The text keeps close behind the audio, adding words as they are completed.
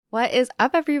What is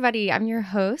up, everybody? I'm your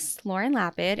host, Lauren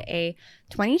Lapid, a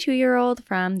 22-year-old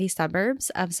from the suburbs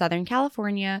of Southern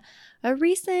California, a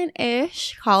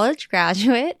recent-ish college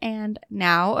graduate, and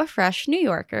now a fresh New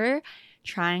Yorker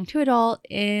trying to adult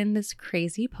in this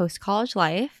crazy post-college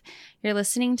life. You're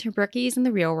listening to Rookies in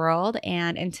the Real World,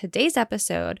 and in today's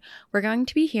episode, we're going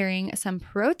to be hearing some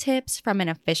pro tips from an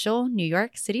official New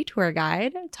York City tour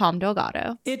guide, Tom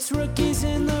Delgado. It's Rookies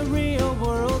in the Real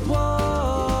World,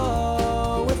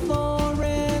 whoa, with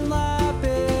Lauren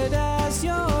Lapid as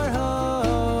your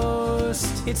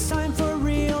host. It's time for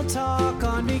real talk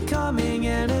on becoming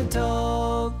an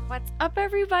adult. What's up,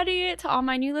 everybody? To all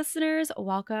my new listeners,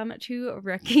 welcome to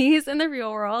Rookies in the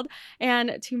Real World.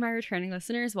 And to my returning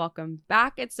listeners, welcome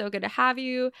back. It's so good to have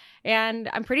you. And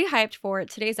I'm pretty hyped for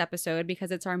today's episode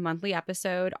because it's our monthly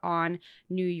episode on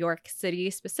New York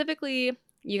City specifically.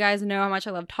 You guys know how much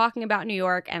I love talking about New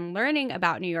York and learning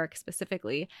about New York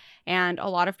specifically. And a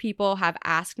lot of people have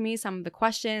asked me some of the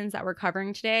questions that we're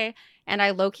covering today. And I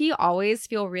low-key always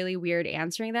feel really weird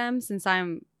answering them since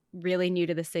I'm really new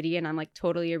to the city and I'm like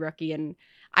totally a rookie and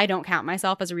I don't count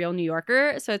myself as a real New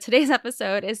Yorker. So today's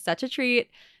episode is such a treat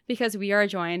because we are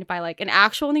joined by like an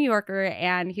actual New Yorker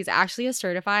and he's actually a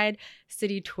certified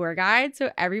city tour guide. So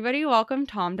everybody welcome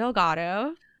Tom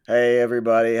Delgado. Hey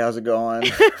everybody, how's it going?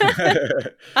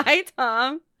 Hi,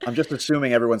 Tom. I'm just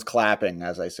assuming everyone's clapping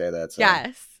as I say that. So.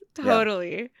 Yes,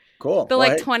 totally. Yeah. Cool. The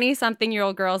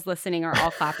 20-something-year-old girls listening are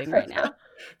all clapping right now.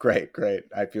 Great.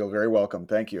 I feel very welcome.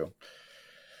 Thank you.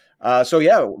 So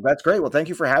yeah, that's great. Well, thank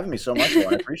you for having me so much,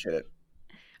 Lauren. I appreciate it.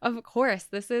 Of course.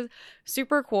 This is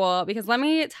super cool because let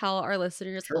me tell our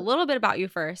listeners a little bit about you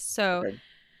first. So Okay.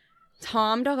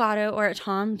 Tom Delgado, or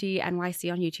Tom D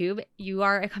NYC on YouTube, you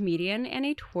are a comedian and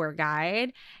a tour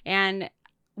guide. And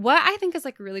what I think is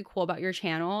like really cool about your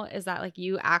channel is that like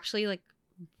you actually like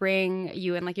bring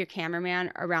you and like your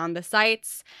cameraman around the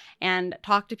sites and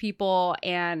talk to people,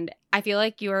 and I feel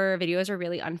like your videos are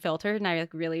really unfiltered and I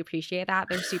like really appreciate that.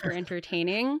 They're super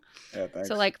entertaining. Yeah, thanks.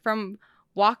 So like from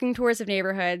walking tours of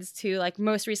neighborhoods to like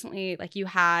most recently like you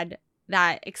had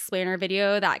that explainer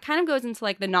video that kind of goes into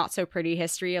like the not so pretty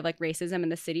history of like racism in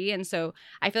the city. And so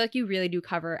I feel like you really do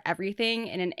cover everything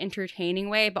in an entertaining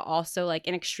way, but also like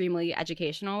an extremely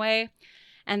educational way.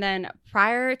 And then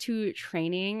prior to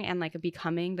training and like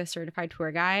becoming the certified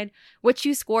tour guide, which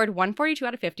you scored 142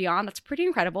 out of 50 on, that's pretty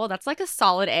incredible. That's like a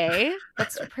solid A.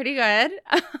 That's pretty good.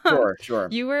 Sure.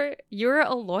 You were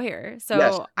a lawyer. So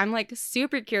Yes. I'm like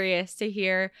super curious to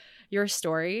hear your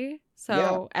story.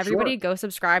 So everybody go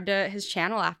subscribe to his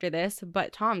channel after this.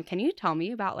 But Tom, can you tell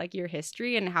me about like your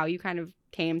history and how you kind of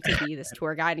came to be this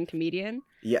tour guide and comedian?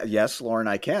 Yeah, yes, Lauren,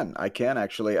 I can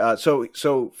actually.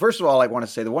 So first of all, I want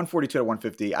to say the 142 to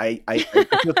 150. I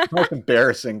feel it's most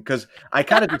embarrassing because I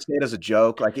kind of just say it as a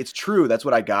joke. Like it's true, that's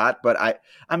what I got. But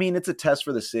I mean, it's a test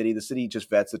for the city. The city just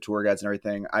vets the tour guides and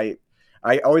everything.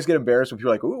 I always get embarrassed when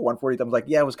people are like, "Ooh, 140." I'm like,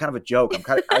 "Yeah, it was kind of a joke."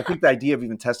 I think the idea of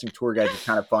even testing tour guides is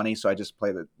kind of funny, so I just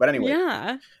play the. But anyway,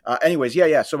 yeah.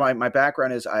 Yeah. So my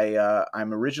background is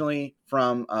I'm originally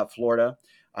from Florida.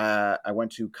 I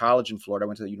went to college in Florida. I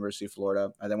went to the University of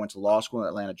Florida. I then went to law school in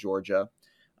Atlanta, Georgia.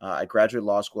 I graduated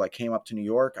law school. I came up to New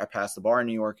York. I passed the bar in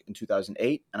New York in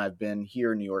 2008, and I've been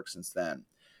here in New York since then.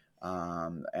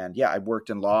 And yeah, I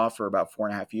worked in law for about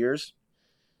 4.5 years.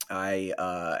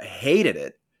 I hated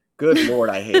it. Good Lord,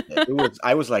 I hated it.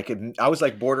 I was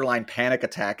like borderline panic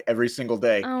attack every single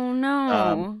day. Oh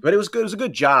no! But it was good. It was a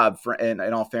good job. In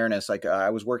all fairness, like I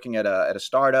was working at a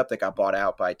startup that got bought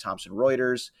out by Thomson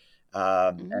Reuters,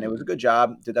 and it was a good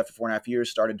job. Did that for 4.5 years.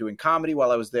 Started doing comedy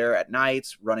while I was there at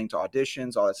nights, running to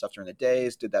auditions, all that stuff during the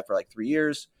days. Did that for like 3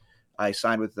 years. I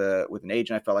signed with an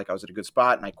agent. I felt like I was at a good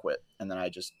spot, and I quit. And then I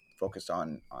just focused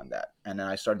on that. And then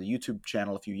I started the YouTube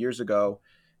channel a few years ago.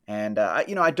 And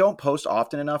I don't post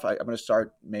often enough. I'm going to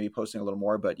start maybe posting a little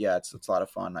more, but yeah, it's a lot of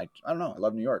fun. I don't know. I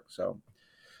love New York. So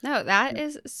no, that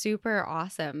is super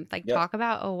awesome. Like talk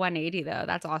about a 180 though.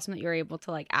 That's awesome that you're able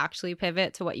to like actually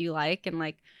pivot to what you like and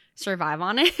like survive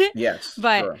on it. Yes.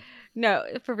 But sure. No,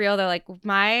 for real though, like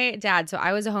my dad, so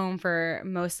I was home for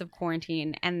most of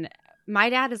quarantine and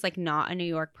my dad is like not a New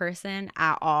York person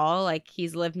at all. Like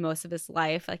he's lived most of his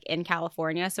life like in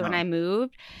California. So when I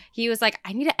moved, he was like,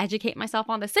 I need to educate myself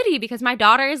on the city because my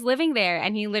daughter is living there.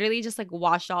 And he literally just like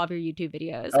watched all of your YouTube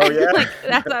videos. Oh yeah. Like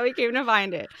that's how we came to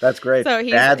find it. That's great. So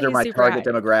dads are my target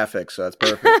demographic. So that's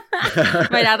perfect.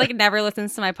 My dad like never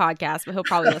listens to my podcast, but he'll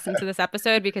probably listen to this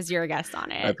episode because you're a guest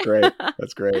on it.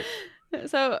 That's great.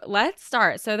 So let's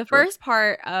start. So the first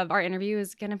part of our interview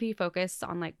is going to be focused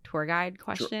on like tour guide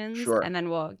questions. Sure. And then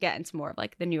we'll get into more of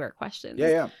like the newer questions.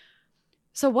 Yeah.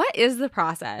 So what is the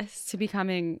process to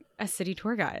becoming a city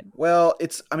tour guide? Well,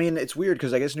 it's weird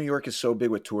because I guess New York is so big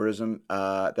with tourism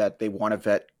that they want to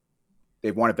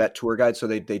vet tour guides. So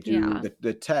they do Yeah.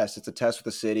 the test. It's a test with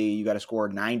the city. You got to score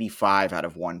 95 out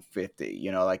of 150.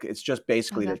 Like it's just Oh,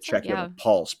 basically to that's like, check you have yeah. a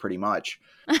pulse pretty much.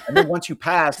 And then once you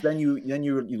pass, then you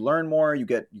learn more. You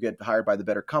get hired by the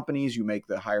better companies. You make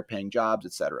the higher paying jobs,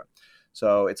 etc.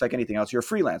 So it's like anything else. You're a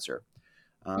freelancer.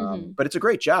 Hmm. But it's a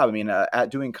great job. I mean,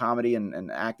 at doing comedy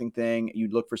and acting thing, you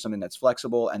look for something that's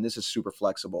flexible, and this is super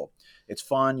flexible. It's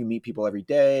fun. You meet people every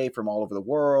day from all over the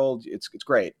world. It's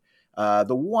great.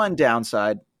 The one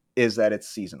downside is that it's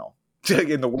seasonal.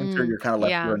 In the winter, you're kind of left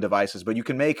to your Yeah. own devices, but you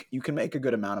can make a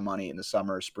good amount of money in the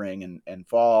summer, spring, and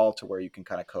fall to where you can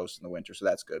kind of coast in the winter. So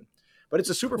that's good. But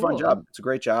it's a super fun Cool. job. It's a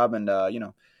great job, and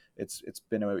it's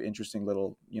been an interesting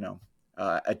little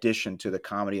addition to the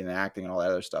comedy and the acting and all that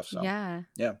other stuff. So Yeah.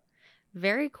 yeah.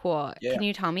 Very cool. Yeah. Can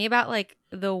you tell me about like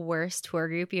the worst tour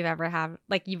group you've ever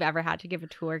had to give a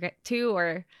tour to,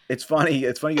 or? It's funny.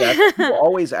 It's funny you ask. People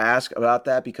always ask about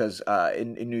that because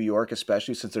in New York,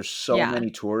 especially since there's so Yeah. many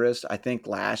tourists, I think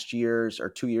last year's or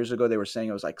 2 years ago, they were saying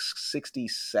it was like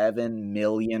 67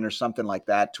 million or something like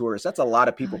that tourists. That's a lot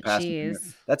of people Oh, passing through.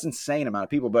 geez. That's insane amount of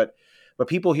people. But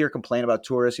people here complain about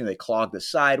tourists. They clog the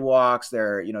sidewalks.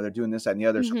 They're doing this, that, and the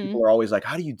other. So Hmm. people are always like,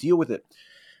 how do you deal with it?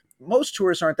 Most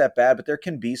tourists aren't that bad, but there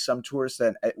can be some tourists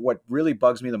that what really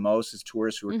bugs me the most is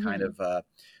tourists who are kind Hmm. of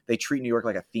they treat New York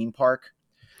like a theme park.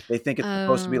 They think it's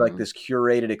supposed to be like Oh. this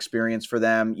curated experience for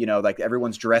them, like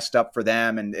everyone's dressed up for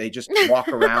them and they just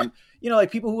walk around,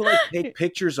 like people who like take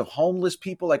pictures of homeless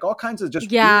people, like all kinds of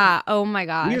just Yeah. Oh my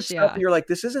weird gosh. stuff. Yeah. And you're like,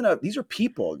 these are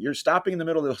people. You're stopping in the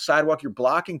middle of the sidewalk. You're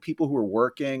blocking people who are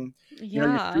working.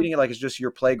 You're Yeah. treating it like it's just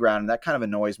your playground. And that kind of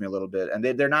annoys me a little bit. And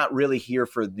they're not really here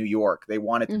for New York. They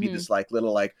want it to be Hmm. this like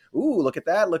little like, ooh, look at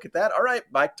that. Look at that. All right,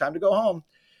 bye. Time to go home.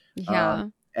 Yeah.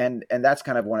 And that's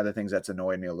kind of one of the things that's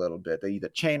annoyed me a little bit. They eat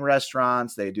at chain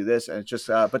restaurants. They do this. And it's just,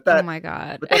 Oh my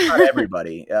God. but that's not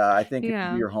everybody. I think if you do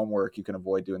Yeah. your homework, you can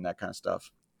avoid doing that kind of stuff.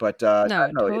 But I No,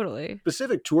 don't know. totally.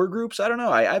 Specific tour groups, I don't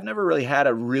know. I've never really had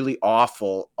a really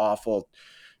awful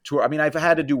tour. I mean, I've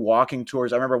had to do walking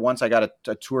tours. I remember once I got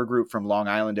a tour group from Long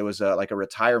Island. It was like a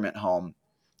retirement home.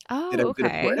 Oh, Did a tour. And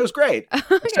it okay. was great,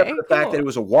 except Okay, for the fact that cool. it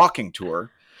was a walking tour,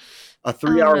 a Oh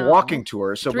 3-hour no. walking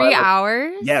tour. So by 3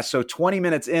 hours? yeah, so 20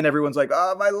 minutes in, everyone's like,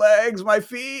 "Oh, my legs, my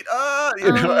feet, I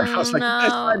Oh was like, "You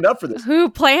guys no. signed up for this." Who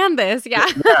planned this? Yeah.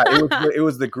 Yeah, it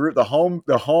was the group, the home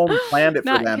planned it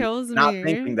for That them, kills not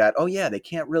thinking me. that, oh yeah, they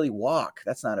can't really walk.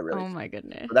 That's not a really Oh thing. my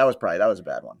goodness. So that was a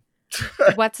bad one.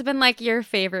 What's been like your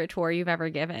favorite tour you've ever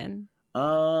given?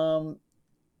 Um,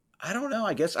 I don't know.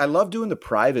 I guess I love doing the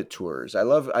private tours. I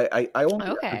do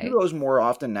Okay. those more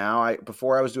often now.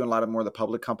 Before I was doing a lot of more of the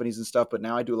public companies and stuff, but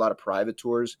now I do a lot of private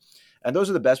tours. And those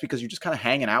are the best because you're just kind of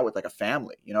hanging out with like a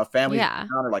family, a family in Yeah.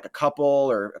 town or like a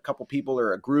couple people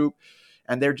or a group.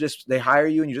 And they hire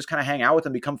you and you just kind of hang out with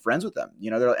them, become friends with them,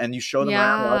 and you show them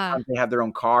around. A lot of Yeah. times they have their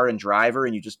own car and driver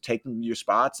and you just take them to your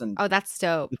spots and Oh, that's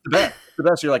dope. it's the best. It's the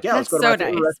best. You're like, yeah, let's That's go to so my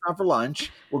favorite nice. restaurant for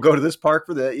lunch. We'll go to this park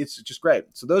it's just great.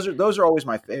 So those are always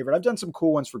my favorite. I've done some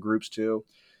cool ones for groups too.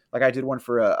 Like I did one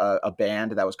for a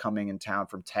band that was coming in town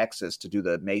from Texas to do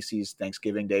the Macy's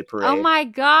Thanksgiving Day Oh Parade. my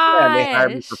Yeah, and they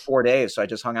hired me for gosh. 4 days. So I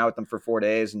just hung out with them for 4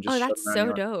 days and just Oh, showed that's them around New so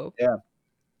York. dope. Yeah.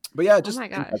 But yeah, Oh just my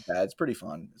things like gosh. that. It's pretty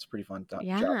fun. It's a pretty fun job.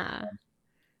 Yeah.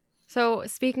 So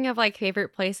speaking of like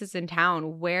favorite places in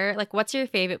town, what's your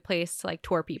favorite place to like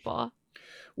tour people?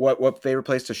 What favorite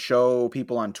place to show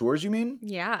people on tours, you mean?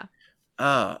 Yeah.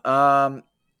 Ah,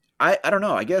 I don't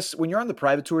know. I guess when you're on the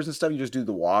private tours and stuff, you just do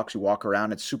the walks. You walk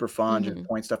around. It's super fun. Just Hmm.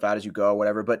 point stuff out as you go,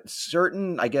 whatever. But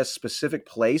certain, I guess, specific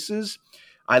places,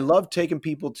 I love taking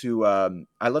people to.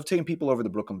 I love taking people over the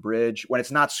Brooklyn Bridge when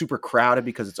it's not super crowded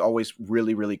because it's always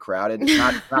really, really crowded.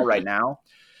 Not right now,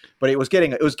 but it was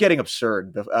getting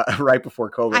absurd right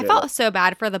before COVID I hit. felt so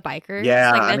bad for the bikers.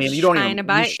 Yeah, Like I they're mean, just you don't trying even to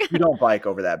bike. you don't bike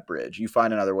over that bridge. You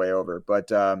find another way over.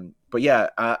 But yeah,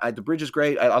 the bridge is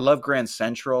great. I love Grand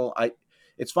Central.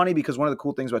 It's funny because one of the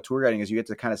cool things about tour guiding is you get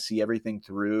to kind of see everything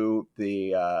through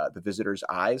the visitor's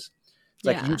eyes. It's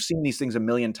like Yeah. you've seen these things a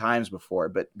million times before,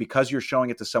 but because you're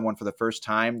showing it to someone for the first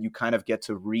time, you kind of get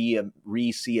to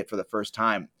re-see it for the first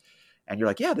time. And you're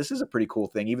like, yeah, this is a pretty cool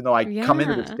thing. Even though I come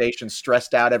into the Yeah. station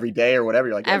stressed out every day or whatever,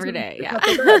 you're like, Every day. it's Yeah. not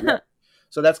so bad. Yeah.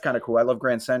 So that's kind of cool. I love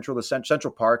Grand Central. The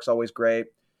Central Park's always great.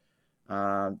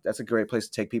 That's a great place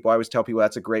to take people. I always tell people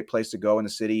that's a great place to go in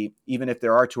the city, even if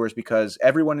there are tours, because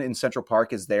everyone in Central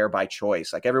Park is there by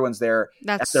choice. Like everyone's there.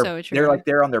 That's They're so true. like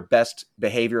they're on their best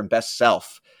behavior and best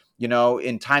self.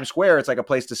 in Times Square, it's like a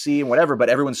place to see and whatever, but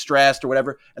everyone's stressed or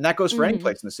whatever. And that goes for any Mhm.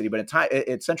 place in the city. But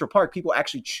at Central Park, people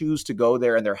actually choose to go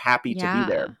there and they're happy to be Yeah.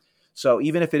 there. So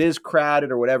even if it is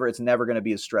crowded or whatever, it's never going to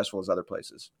be as stressful as other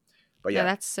places. But No, yeah,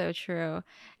 that's so true.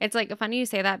 It's like funny you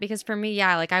say that because for me,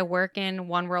 yeah, like I work in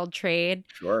One World Trade,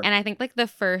 sure. and I think like the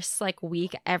first like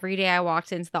week, every day I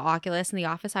walked into the Oculus in the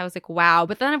office, I was like, wow.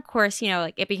 But then of course,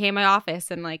 like it became my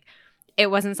office, and like it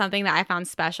wasn't something that I found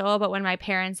special. But when my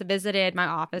parents visited my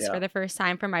office Yeah. for the first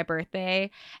time for my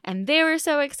birthday, and they were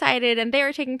so excited and they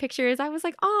were taking pictures, I was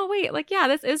like, oh wait, like yeah,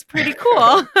 this is pretty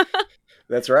cool.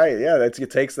 That's right. Yeah, it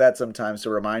takes that sometimes to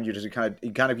remind you. Just you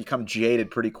kind of become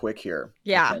jaded pretty quick here. I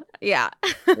Yeah, think. yeah.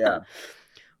 Yeah.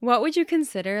 What would you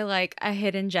consider like a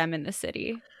hidden gem in the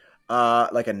city?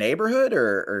 Like a neighborhood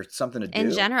or something to do.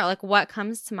 In general, like what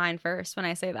comes to mind first when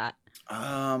I say that?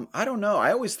 I don't know.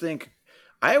 I always think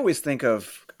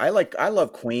of I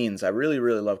love Queens. I really,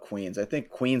 really love Queens. I think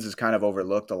Queens is kind of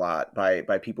overlooked a lot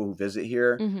by people who visit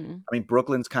here. Mm-hmm. I mean,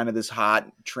 Brooklyn's kind of this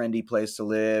hot, trendy place to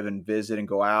live and visit and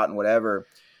go out and whatever.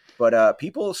 But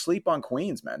people sleep on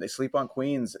Queens, man. They sleep on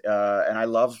Queens, and I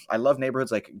love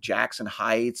neighborhoods like Jackson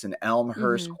Heights and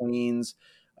Elmhurst, Mm-hmm. Queens,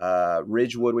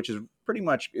 Ridgewood, which is pretty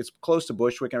much it's close to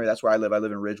Bushwick. I mean, that's where I live. I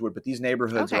live in Ridgewood, but these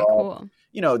neighborhoods are Okay, all,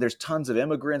 cool. there's tons of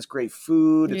immigrants, great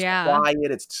food. It's Yeah.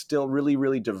 quiet. It's still really,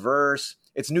 really diverse.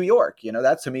 It's New York.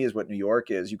 That to me is what New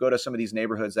York is. You go to some of these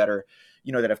neighborhoods that are,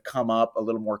 that have come up a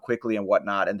little more quickly and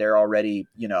whatnot, and they're already,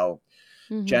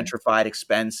 Mm-hmm. gentrified,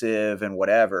 expensive, and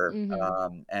whatever.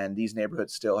 Mm-hmm. And these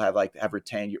neighborhoods still have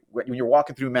retained. When you're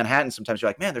walking through Manhattan, sometimes you're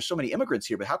like, man, there's so many immigrants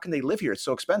here, but how can they live here? It's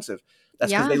so expensive.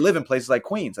 That's because Yeah. they live in places like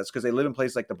Queens. That's because they live in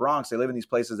places like the Bronx. They live in these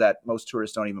places that most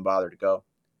tourists don't even bother to go.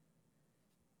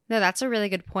 No, that's a really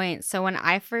good point. So when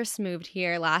I first moved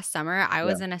here last summer, I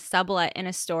was in a sublet in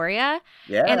Astoria,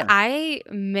 Yeah. and I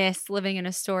miss living in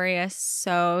Astoria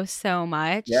so, so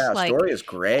much. Yeah, Like Astoria is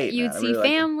great. you'd man. I see really like it.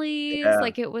 families, Yeah.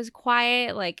 like it was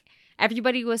quiet, like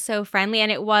everybody was so friendly,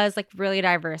 and it was like really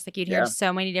diverse. Like you'd hear Yeah.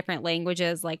 so many different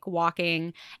languages like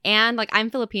walking, and like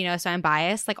I'm Filipino, so I'm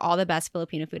biased. Like all the best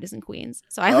Filipino food is in Queens.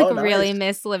 So I Oh, like really nice.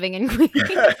 miss living in Queens.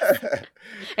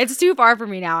 It's too far for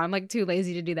me now. I'm like too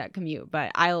lazy to do that commute,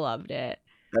 but I loved it.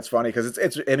 That's funny because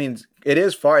it's I mean it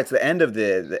is far. It's the end of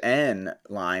the N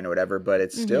line or whatever, but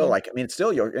it's still Mhm. like I mean it's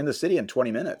still you're in the city in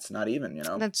 20 minutes, not even,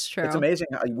 That's It's true. amazing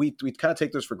how we kind of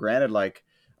take this for granted. Like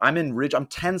I'm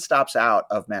 10 stops out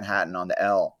of Manhattan on the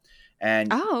L. And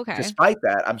Oh, okay. despite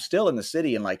that, I'm still in the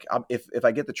city. And like, if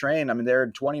I get the train, I'm in there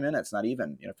in 20 minutes, not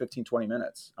even, 15, 20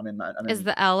 minutes. Is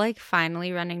the L like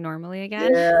finally running normally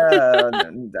again? yeah,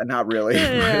 not really.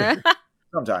 Yeah.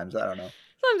 Sometimes, I don't know.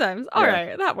 Sometimes. All Yeah,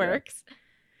 right, that yeah. works.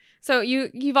 So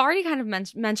you've already kind of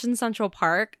mentioned Central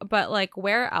Park, but like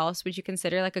where else would you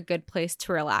consider like a good place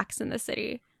to relax in the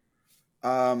city?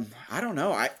 I don't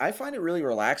know. I find it really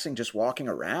relaxing just walking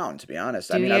around, to be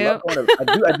honest. I Do mean, I you? love going to,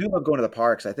 I do love going to the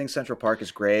parks. I think Central Park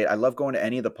is great. I love going to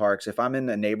any of the parks. If I'm in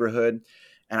a neighborhood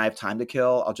and I have time to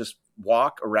kill, I'll just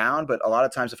walk around. But a lot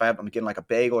of times if I'm getting like a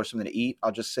bagel or something to eat,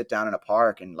 I'll just sit down in a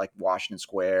park and like Washington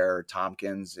Square or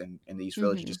Tompkins and in the East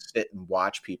Village, Mhm. just sit and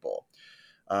watch people.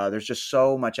 There's just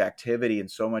so much activity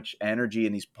and so much energy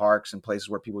in these parks and places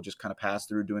where people just kind of pass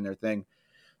through doing their thing.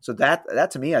 So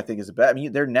that to me, I think is the best. I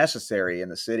mean, they're necessary in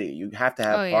the city. You have to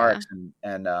Oh have yeah. parks,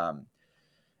 and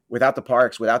without the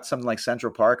parks, without something like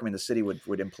Central Park, I mean, the city would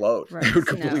implode. It Right. would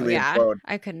No, completely yeah. implode.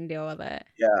 I couldn't deal with it.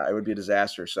 Yeah, it would be a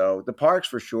disaster. So the parks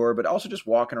for sure, but also just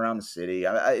walking around the city.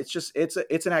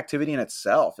 It's an activity in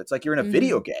itself. It's like you're in a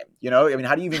video game. I mean,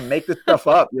 how do you even make this stuff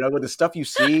up? With the stuff you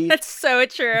see. That's so You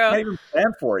can't true. even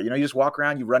plan for it. You just walk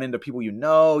around, you run into people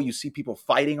you see people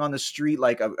fighting on the street,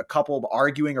 like a couple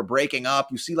arguing or breaking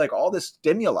up. You see like all this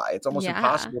stimuli. It's almost Yeah.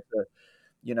 impossible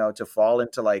to fall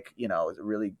into like,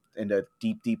 really into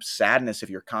deep, deep sadness if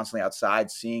you're constantly outside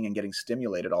seeing and getting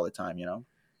stimulated all the time,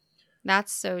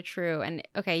 That's so true. And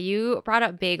okay, you brought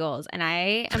up bagels, and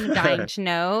I am dying to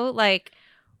know like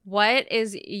what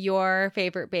is your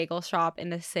favorite bagel shop in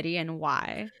the city and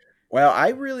why? Well, I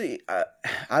really,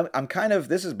 I'm kind of,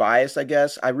 this is biased, I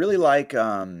guess. I really like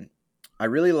a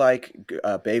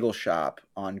bagel shop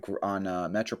on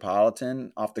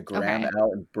Metropolitan off the Graham Okay.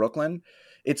 L in Brooklyn.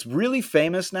 It's really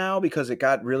famous now because it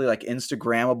got really like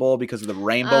Instagrammable because of the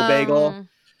rainbow bagel.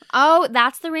 Oh,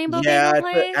 that's the Rainbow Yeah, Bagel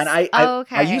place? and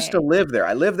I used to Okay. live there.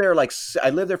 I lived there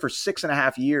for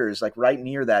 6.5 years, like right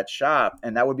near that shop,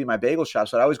 and that would be my bagel shop.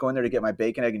 So I'd always go in there to get my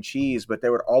bacon, egg, and cheese. But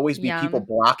there would always be people Yum.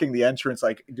 blocking the entrance,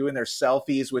 like doing their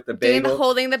selfies with the Doing bagel,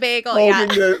 holding the bagel, holding yeah.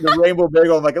 the rainbow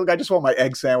bagel. I'm like, look, I just want my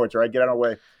egg sandwich, right? Get out of the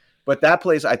way. But that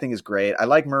place I think is great. I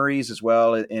like Murray's as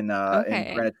well in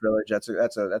Okay. Greenwich Village.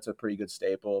 That's a pretty good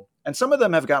staple. And some of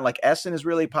them have gotten like Essen is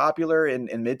really popular in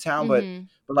Midtown, but Mhm.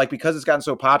 like because it's gotten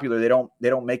so popular, they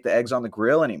don't make the eggs on the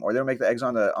grill anymore. They don't make the eggs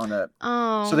on the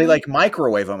so they Oh. like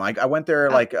microwave them. I went there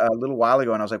Oh, like a little while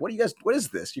ago and I was like, what is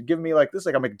this? You're giving me like this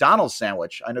like a McDonald's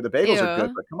sandwich. I know the bagels are good,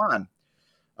 ew. but come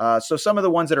on. So some of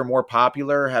the ones that are more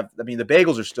popular I mean, the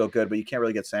bagels are still good, but you can't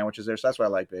really get sandwiches there. So that's why I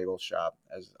like Bagel Shop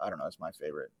I don't know, it's my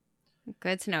favorite.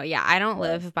 Good to know. Yeah, I don't Yeah.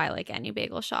 live by like any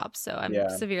bagel shop, so I'm Yeah.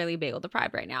 severely bagel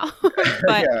deprived right now.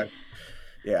 But Yeah.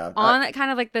 Yeah. on kind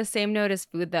of like the same note as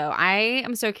food though, I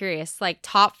am so curious, like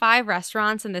top 5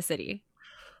 restaurants in the city.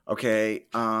 Okay.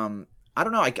 I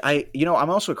don't know. I'm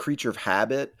also a creature of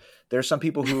habit. There's some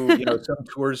people who, some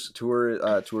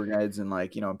tour guides and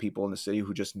like, people in the city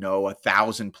who just know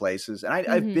 1,000 places. And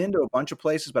I've Mhm. been to a bunch of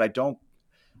places, but I don't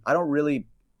really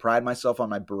pride myself on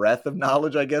my breadth of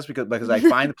knowledge, I guess, because I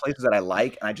find the places that I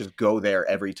like and I just go there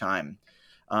every time.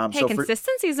 Hey, So for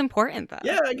consistency is important though.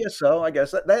 Yeah, I guess so. I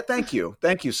guess thank you.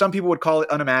 Thank you. Some people would call it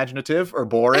unimaginative or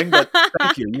boring, but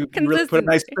thank you. You really put a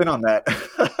nice Consistency. spin on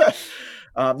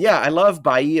that. Yeah, I love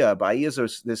Bahia. Bahia is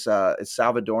this it's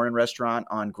Salvadoran restaurant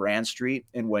on Grand Street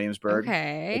in Williamsburg.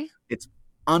 Okay. It's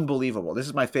unbelievable. This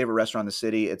is my favorite restaurant in the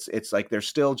city. It's like there's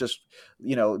still just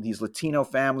these Latino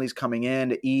families coming in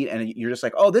to eat, and you're just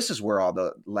like, oh, this is where all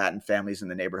the Latin families in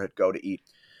the neighborhood go to eat.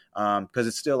 Because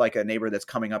it's still like a neighborhood that's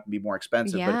coming up and be more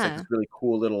expensive, but it's like Yeah. this really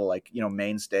cool little like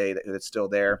mainstay that's still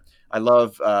there. I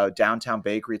love Downtown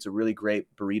Bakery. It's a really great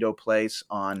burrito place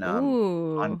on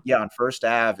Ooh. First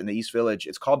Ave in the East Village.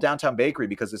 It's called Downtown Bakery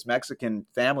because this Mexican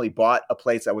family bought a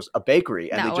place that was a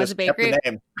bakery, and they That was a just kept the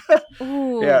bakery.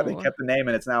 name. Yeah, they Ooh. kept the name,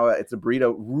 and it's now it's a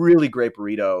burrito, really great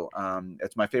burrito.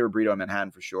 It's my favorite burrito in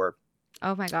Manhattan for sure.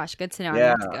 Oh my gosh, good to know. I'm gonna Yeah,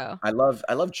 have to go.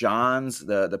 I love John's,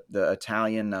 the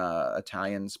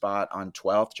Italian spot on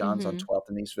 12th. John's on Mhm. 12th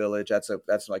in East Village.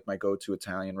 That's like my go-to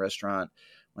Italian restaurant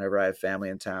whenever I have family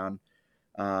in town.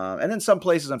 And then some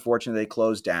places, unfortunately, they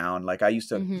closed down. Like I used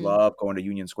to Mhm. love going to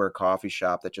Union Square Coffee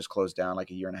Shop that just closed down like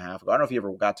a year and a half ago. I don't know if you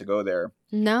ever got to go there.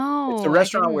 It's the No, I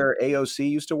restaurant didn't. where AOC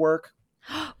used to work.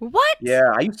 What?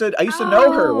 Yeah, I used to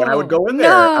know her when I would Oh, go in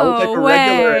there. I was like no a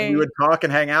regular, and we way. would talk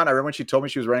and hang out. And I remember when she told me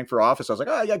she was running for office, I was like,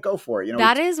 "Oh yeah, go for it."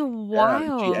 That is Yeah, and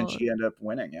wild. she ended up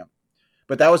winning. Yeah,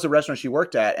 but that was the restaurant she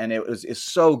worked at, and it's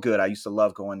so good. I used to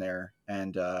love going there,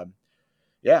 and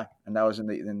yeah, and that was in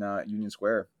Union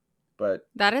Square. But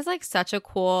That is like such a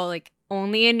cool, like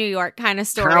only in New York kind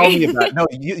of tell me story. about it. No,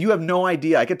 you have no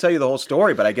idea. I could tell you the whole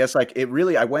story, but I guess like it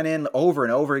really, I went in over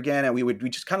and over again, and we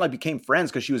just kind of like became friends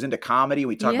because she was into comedy.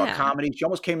 We talked about Yeah. comedy. She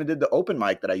almost came and did the open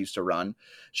mic that I used to run.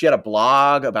 She had a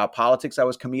blog about politics that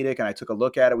was comedic, and I took a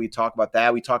look at it. We talked about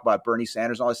that. We talked about Bernie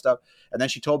Sanders and all this stuff. And then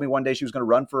she told me one day she was going to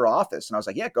run for office, and I was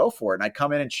like, "Yeah, go for it." And I'd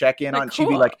come in and check in Like on. She'd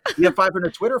be cool. like, "You have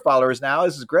 500 Twitter followers now.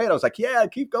 This is great." I was like, "Yeah,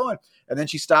 keep going." And then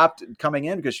she stopped coming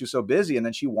in because she was so busy, and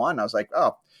then she won. I was like,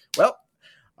 "Oh, well."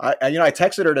 I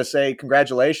texted her to say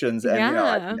congratulations, and I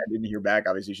Yeah. didn't hear back.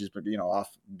 Obviously, she's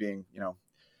off being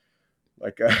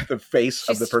like the face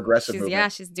of the progressive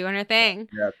movement. She's doing her thing.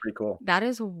 Yeah, it's pretty cool. That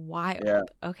is Yeah, wild.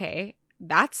 Okay.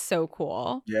 That's so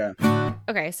cool. yeah,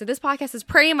 Okay, so this podcast is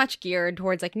pretty much geared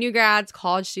towards like new grads,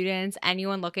 college students,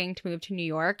 anyone looking to move to New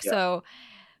York. yeah. So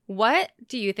what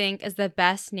do you think is the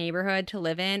best neighborhood to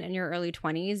live in your early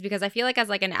 20s? Because I feel like as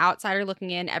like an outsider looking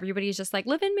in, everybody's just like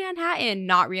live in Manhattan,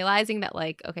 not realizing that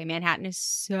like, okay, Manhattan is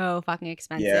so fucking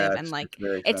expensive, Yeah, and like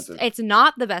very expensive. it's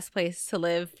not the best place to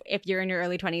live if you're in your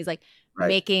early 20s, like Right.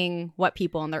 making what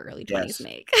people in their early 20s Yes.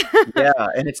 make. Yeah,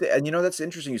 and that's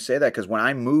interesting you say that because when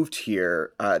I moved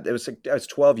here, it was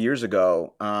 12 years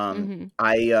ago. Mhm.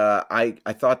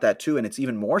 I thought that too, and it's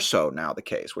even more so now the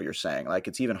case. What you're saying, like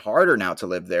it's even harder now to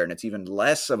live there, and it's even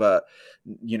less of a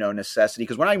necessity.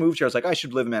 Because when I moved here, I was like, I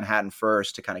should live in Manhattan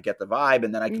first to kind of get the vibe,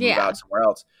 and then I can move Yeah. out somewhere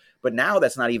else. But now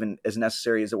that's not even as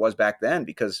necessary as it was back then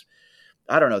because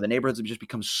I don't know, the neighborhoods have just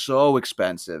become so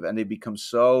expensive, and they've become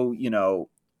so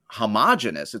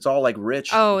homogenous. It's all like rich.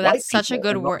 Oh, white that's such a people,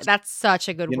 good and word. most, That's such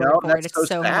a good you word know, for it. that's It's so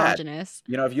so sad. homogenous.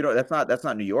 If you don't, that's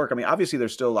not New York. I mean, obviously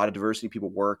there's still a lot of diversity. People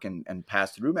work and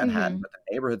pass through Manhattan, Mhm. but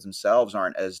the neighborhoods themselves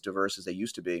aren't as diverse as they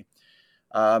used to be.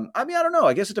 I mean, I don't know.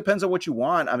 I guess it depends on what you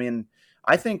want. I mean,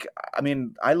 like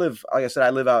I said, I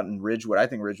live out in Ridgewood. I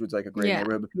think Ridgewood's like a great Yeah.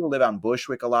 neighborhood, but people live out in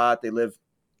Bushwick a lot. They live,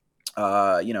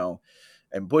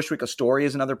 and Bushwick Astoria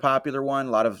is another popular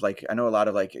one. I know a lot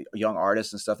of like young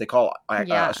artists and stuff. They call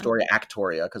Yeah. Astoria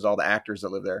Actoria because all the actors that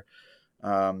live there.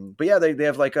 But yeah, they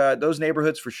have like those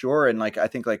neighborhoods for sure. And like I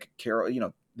think like Carol,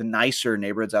 the nicer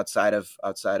neighborhoods outside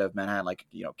of Manhattan, like,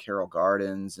 Carroll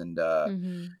Gardens, and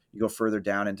you go further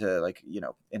down into like,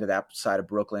 into that side of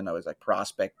Brooklyn. I was like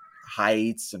Prospect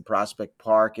Heights and Prospect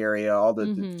Park area. All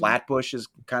the Flatbush is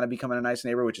kind of becoming a nice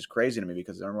neighborhood, which is crazy to me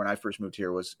because I remember when I first moved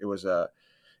here,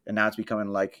 and now it's becoming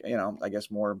like, I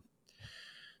guess more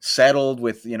settled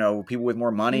with, people with more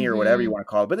money or whatever you want to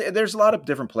call it. But there's a lot of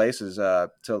different places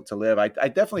to live. I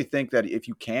definitely think that if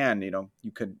you can, you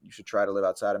should try to live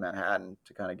outside of Manhattan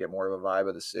to kind of get more of a vibe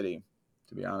of the city,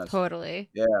 to be honest.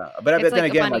 Totally. Yeah. But then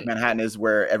again, like Manhattan is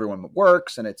where everyone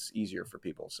works and it's easier for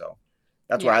people. So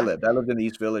that's where I lived. I lived in the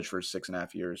East Village for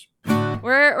 6.5 years.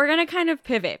 We're going to kind of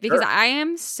pivot because Sure. I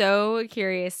am so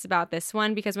curious about this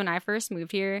one because when I first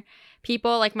moved here,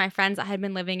 people like my friends that had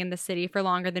been living in the city for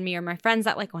longer than me, or my friends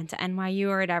that like went to NYU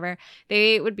or whatever,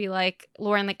 they would be like,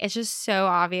 Lauren, like, it's just so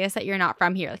obvious that you're not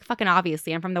from here. Like, fucking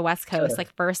obviously, I'm from the West Coast.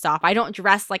 Like, first off, I don't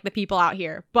dress like the people out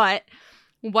here. But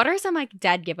what are some like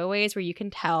dead giveaways where you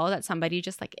can tell that somebody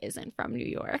just like isn't from New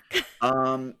York?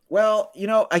 Well,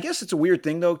 I guess it's a weird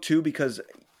thing though too, because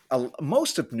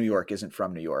most of New York isn't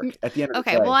from New York at the end of the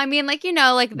day. Okay, well, I mean, like,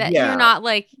 like that you're not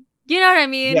like, you know what I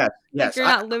mean? Yes. Like you're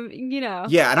not living,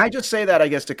 Yeah, and I just say that, I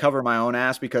guess, to cover my own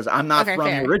ass because I'm not from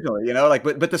here originally, like,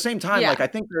 but at the same time, like, I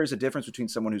think there is a difference between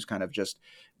someone who's kind of just,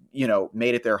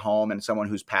 made it their home and someone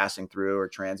who's passing through or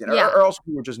transient, or also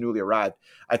who are just newly arrived.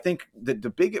 I think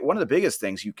one of the biggest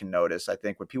things you can notice, I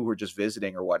think, with people who are just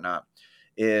visiting or whatnot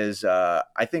is,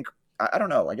 I don't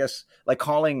know, I guess, like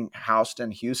calling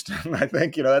Houston Houston, I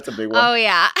think, that's a big one. Oh,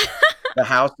 yeah. The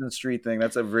Houston Street thing,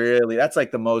 that's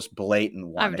like the most blatant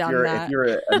one. I've done that.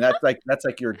 And that's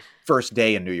like your first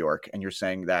day in New York and you're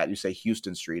saying that, you say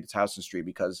Houston Street, it's Houston Street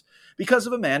because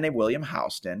of a man named William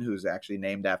Houston, who's actually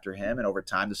named after him. And over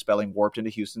time, the spelling warped into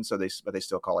Houston, but they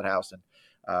still call it Houston.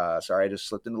 Sorry, I just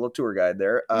slipped in a little tour guide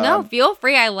there. No, feel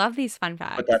free. I love these fun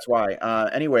facts. But that's why.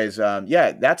 Anyways,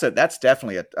 that's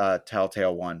definitely a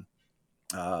telltale one.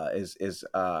 Is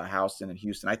Houston and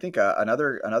Houston. I think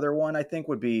another one I think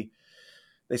would be,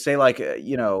 they say like,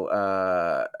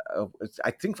 I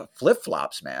think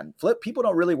flip-flops, man. People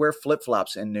don't really wear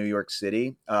flip-flops in New York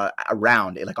City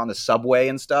around, like on the subway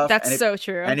and stuff. That's so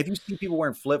true. And if you see people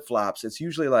wearing flip-flops, it's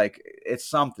usually like, it's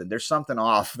something. There's something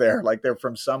off there. Like they're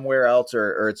from somewhere else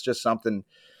or it's just something.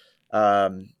 I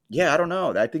don't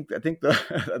know. I think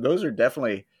those are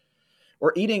definitely...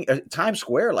 Or eating Times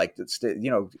Square, like,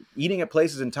 eating at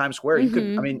places in Times Square. You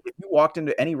could, I mean, if you walked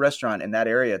into any restaurant in that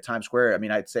area, Times Square, I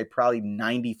mean, I'd say probably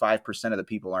 95% of the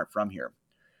people aren't from here.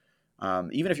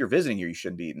 Even if you're visiting here, you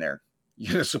shouldn't be eating there.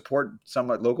 You support some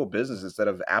local business instead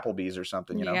of Applebee's or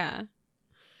something, Yeah.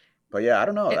 But yeah, I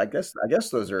don't know. I guess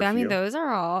those are. I mean, those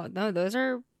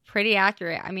are pretty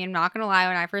accurate. I mean, I'm not gonna lie.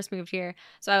 When I first moved here,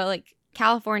 so like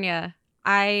California,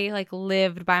 I like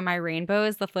lived by my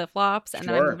rainbows, the flip-flops, and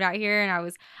then I moved out here and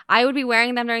I would be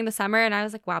wearing them during the summer and I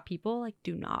was like, wow, people like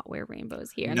do not wear rainbows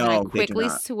here. And then I quickly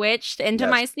switched into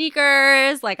my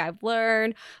sneakers. Like I've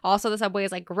learned. Also the subway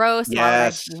is like gross.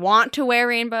 Yes. So I want to wear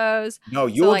rainbows. No,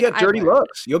 you'll get dirty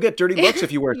looks. You'll get dirty looks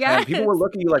if you wear Yes. People were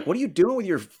looking at you like, what are you doing with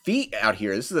your feet out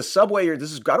here? This is the subway. I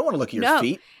don't want to look at your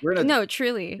feet. No,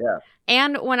 truly. Yeah.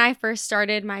 And when I first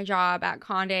started my job at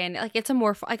Condé, and like it's a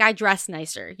more like I dress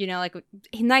nicer, like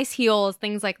nice heels,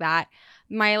 things like that.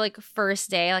 My like first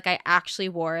day, like I actually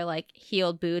wore like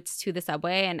heeled boots to the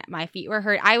subway, and my feet were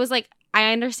hurt. I was like,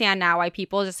 I understand now why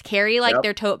people just carry like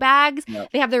their tote bags.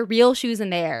 Yep. They have their real shoes in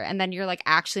there, and then you're like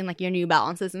actually in like your New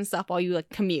Balances and stuff while you like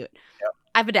commute. Yep.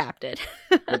 I've adapted.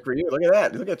 Good for you. Look at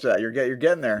that. Look at that. You're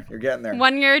getting there. You're getting there.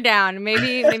 1 year down.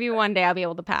 Maybe one day I'll be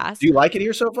able to pass. Do you like it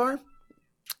here so far?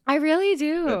 I really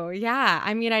do. Yeah.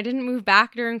 I mean, I didn't move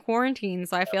back during quarantine,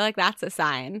 so I feel like that's a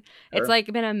sign. Sure. It's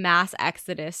like been a mass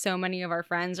exodus. So many of our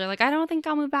friends are like, I don't think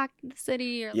I'll move back to the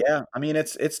city. Or yeah. I mean,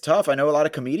 it's tough. I know a lot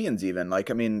of comedians even.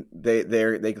 Like, I mean,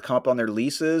 they come up on their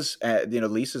leases,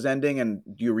 leases ending, and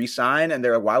you resign, and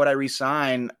they're like, why would I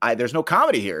resign? There's no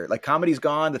comedy here. Like, comedy's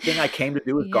gone. The thing I came to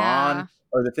do is gone.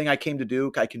 Or the thing I came to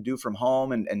do, I can do from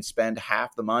home and spend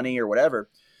half the money or whatever.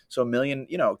 So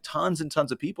tons and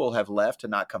tons of people have left to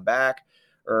not come back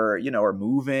or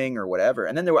moving or whatever.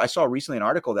 And then I saw recently an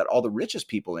article that all the richest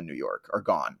people in New York are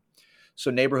gone.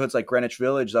 So neighborhoods like Greenwich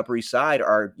Village, the Upper East Side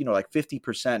are, like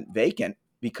 50% vacant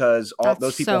because all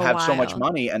those people have so much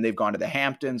money and they've gone to the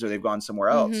Hamptons or they've gone somewhere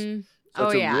else. Mm-hmm. So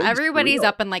really everybody's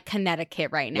up in like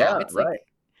Connecticut right now. Yeah, it's right. like,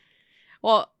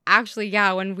 Well, actually,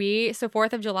 yeah, so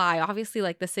 4th of July, obviously,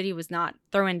 like, the city was not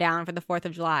throwing down for the 4th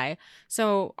of July.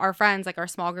 So our friends, like, our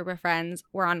small group of friends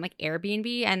were on, like,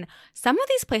 Airbnb. And some of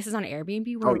these places on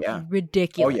Airbnb Oh were yeah. Oh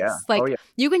ridiculous. yeah. Oh Like, yeah.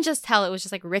 you can just tell it was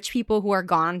just, like, rich people who are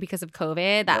gone because of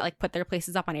COVID that, Yep. like, put their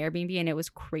places up on Airbnb, and it was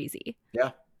crazy.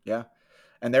 Yeah. Yeah.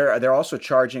 And they're also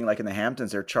charging, like in the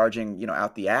Hamptons, they're charging,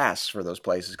 out the ass for those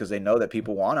places because they know that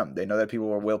people want them. They know that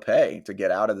people will pay to get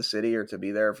out of the city or to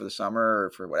be there for the summer or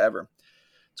for whatever.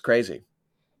 It's crazy.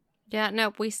 Yeah,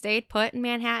 nope, we stayed put in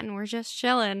Manhattan. We're just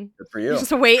chilling. Good for you.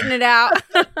 Just waiting it out.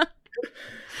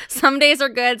 Some days are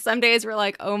good. Some days we're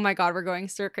like, oh my God, we're going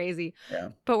stir crazy. Yeah.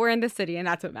 But we're in the city, and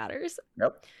that's what matters.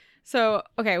 Yep. So,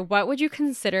 okay, what would you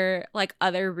consider like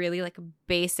other really like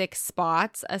basic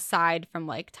spots aside from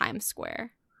like Times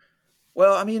Square?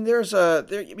 Well, I mean,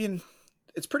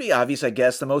 it's pretty obvious, I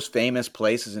guess. The most famous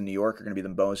places in New York are going to be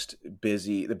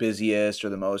the busiest, or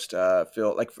the most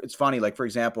filled. Like, it's funny. Like, for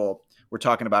example, we're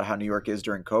talking about how New York is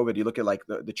during COVID. You look at like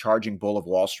the Charging Bull of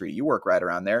Wall Street. You work right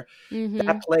around there. Mm-hmm.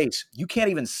 That place, you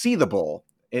can't even see the bull,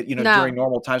 No. during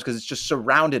normal times because it's just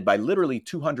surrounded by literally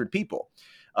 200 people.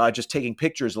 Just taking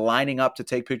pictures, lining up to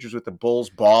take pictures with the bull's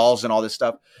balls and all this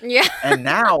stuff. Yeah. And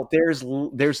now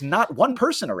there's not one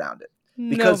person around it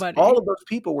because Nobody. all of those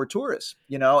people were tourists,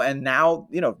 and now,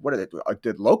 what are they?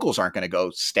 The locals aren't going to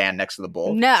go stand next to the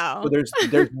bull. No. So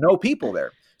there's no people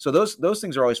there. So those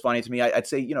things are always funny to me. I'd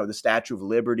say, the Statue of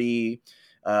Liberty,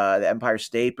 the Empire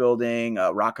State Building,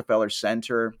 Rockefeller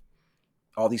Center,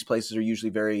 all these places are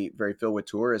usually very, very filled with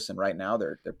tourists. And right now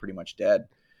they're pretty much dead.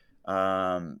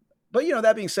 But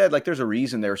that being said, like, there's a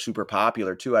reason they're super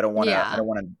popular too. I don't want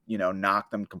to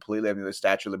knock them completely. I mean, the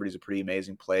Statue of Liberty is a pretty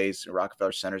amazing place.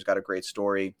 Rockefeller Center's got a great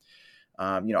story.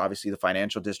 Obviously the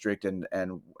financial district and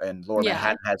Lower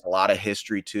Manhattan has a lot of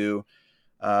history too.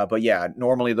 But yeah,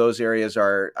 normally those areas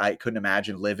I couldn't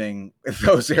imagine living in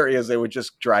those areas. They would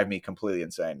just drive me completely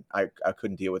insane. I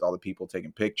couldn't deal with all the people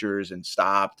taking pictures and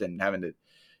stopped and having to,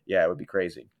 it would be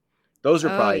crazy. Those are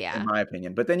probably, in my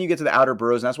opinion. But then you get to the outer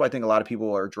boroughs, and that's why I think a lot of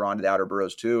people are drawn to the outer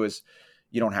boroughs too, is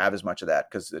you don't have as much of that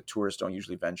because the tourists don't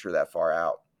usually venture that far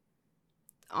out.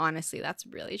 Honestly, that's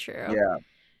really true. Yeah.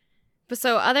 But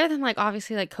so other than like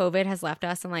obviously like COVID has left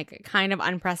us in like kind of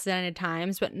unprecedented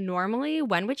times, but normally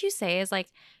when would you say is like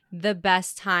the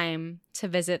best time to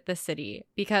visit the city?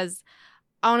 Because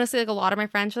honestly, like a lot of my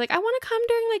friends are like, I want to come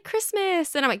during like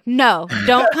Christmas, and I'm like, no,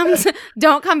 don't come,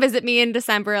 don't come visit me in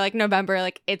December, like November,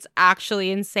 like it's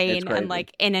actually insane and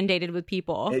like inundated with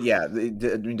people. I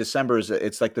mean, December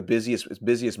it's like the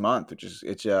busiest month, which is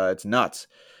it's nuts.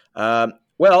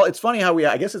 Well, it's funny how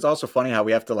I guess it's also funny how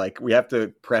we have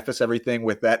to preface everything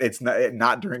with that it's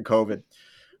not during COVID.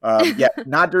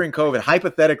 Not during COVID.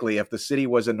 Hypothetically, if the city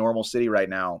was a normal city right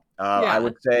now, I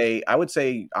would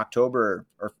say October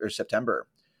or September.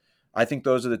 I think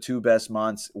those are the two best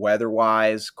months,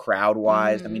 weather-wise,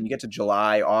 crowd-wise. Mm-hmm. I mean, you get to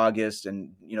July, August,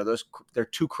 and they're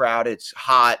too crowded. It's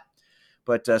hot,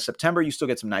 but September you still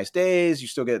get some nice days. You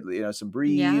still get some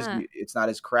breeze. Yeah. It's not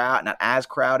as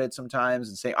crowded sometimes.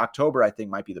 And say October, I think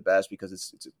might be the best because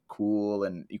it's cool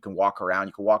and you can walk around.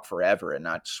 You can walk forever and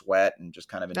not sweat and just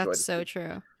kind of enjoy. That's so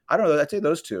true. I don't know. I'd say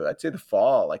those two. I'd say the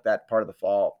fall, like that part of the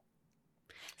fall.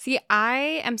 See,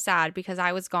 I am sad because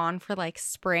I was gone for like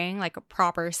spring, like a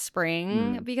proper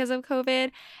spring because of COVID.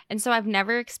 And so I've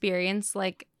never experienced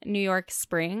like New York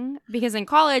spring because in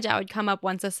college I would come up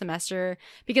once a semester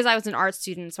because I was an art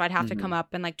student. So I'd have to come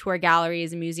up and like tour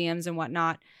galleries and museums and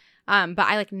whatnot. But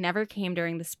I like never came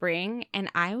during the spring.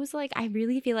 And I was like, I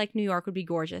really feel like New York would be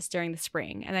gorgeous during the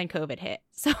spring. And then COVID hit.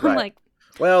 So I'm like,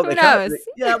 well, who knows?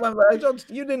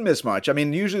 You didn't miss much. I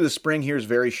mean, usually the spring here is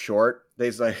very short.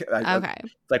 It's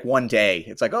like one day.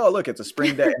 It's like, oh, look, it's a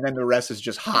spring day, and then the rest is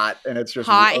just hot, and it's just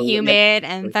hot, humid,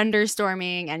 and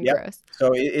thunderstorming and gross.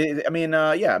 So, I mean,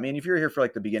 if you're here for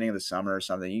like the beginning of the summer or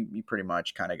something, you pretty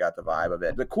much kind of got the vibe of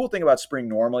it. The cool thing about spring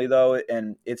normally, though,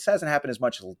 and it hasn't happened as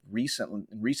much in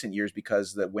recent years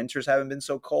because the winters haven't been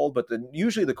so cold. But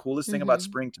usually the coolest thing about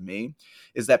spring to me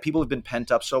is that people have been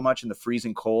pent up so much in the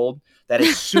freezing cold that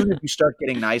as soon as you start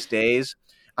getting nice days,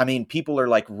 I mean, people are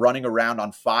like running around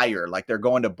on fire, like they're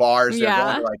going to bars, they're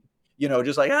going to like,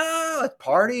 just like, let's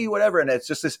party, whatever. And it's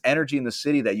just this energy in the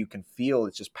city that you can feel.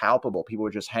 It's just palpable. People are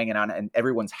just hanging out and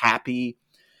everyone's happy.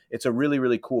 It's a really,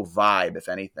 really cool vibe, if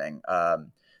anything.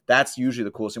 That's usually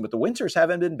the coolest thing. But the winters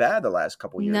haven't been bad the last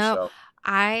couple of years. No, so.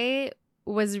 I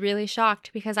was really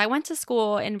shocked because I went to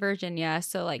school in Virginia,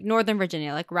 so like Northern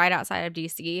Virginia, like right outside of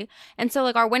DC. And so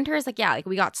like our winters, like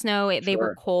we got snow, they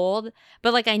were cold,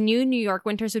 but like I knew New York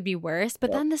winters would be worse.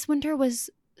 But then this winter was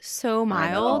so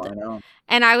mild, I know.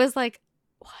 And I was like,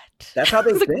 what That's how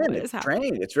they've It's like, been. what It's is happening?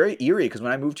 strange. It's very eerie because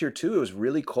when I moved here too, it was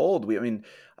really cold.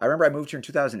 I remember I moved here in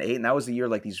 2008, and that was the year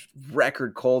like these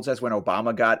record colds. That's when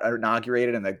Obama got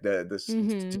inaugurated, and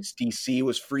Mm-hmm. DC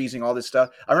was freezing. All this stuff.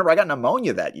 I remember I got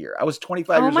pneumonia that year. I was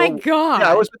 25 Oh years my old. Yeah, I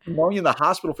God. was with pneumonia in the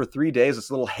hospital for 3 days.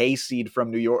 This little hayseed from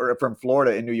New York, or from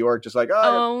Florida in New York, just like, oh,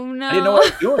 Oh I didn't know what no. I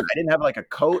was doing. I didn't have like a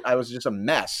coat. I was just a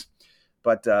mess.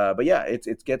 But yeah,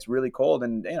 it gets really cold,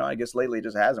 and I guess lately it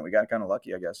just hasn't. We got kind of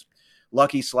lucky, I guess.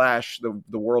 Lucky slash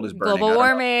the world is burning. Global I don't know.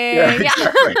 warming. Yeah, Yeah.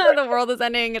 exactly. The world is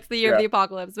ending. It's the year of Yeah, the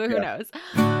apocalypse, but who yeah.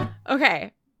 knows?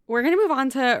 Okay. We're going to move on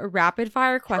to rapid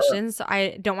fire Sure, questions. So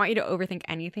I don't want you to overthink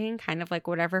anything, kind of like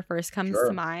whatever first comes to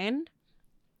sure. mind.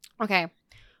 Okay.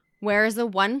 Where is the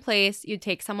one place you'd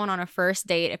take someone on a first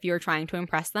date if you were trying to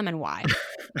impress them, and why?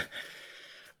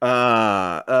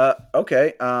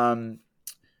 Okay.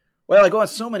 Well, I go on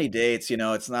so many dates.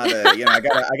 It's not I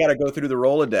gotta go through the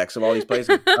Rolodex of all these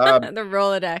places. The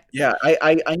Rolodex. Yeah,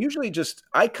 I usually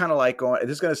I kind of like going.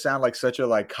 This is gonna sound like such a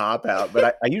like cop out,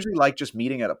 but I usually like just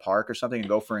meeting at a park or something and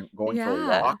going for a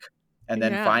Yeah. walk, and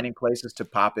then Yeah. finding places to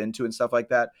pop into and stuff like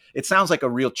that. It sounds like a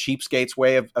real cheapskate's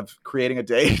way of creating a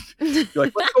date. You're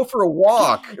like, let's go for a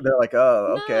walk. They're like,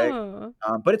 oh, okay. No.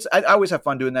 But I always have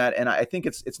fun doing that, and I think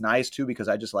it's nice too because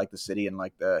I just like the city and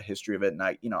like the history of it, and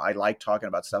I like talking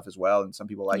about stuff as well. And some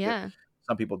people like it, Yeah.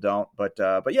 some people don't. But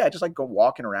yeah, I just like go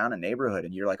walking around a neighborhood,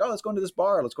 and you're like, oh, let's go into this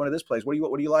bar, let's go into this place. What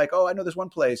do you like? Oh, I know this one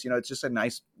place. It's just a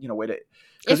nice way to.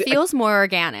 It feels more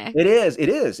organic. It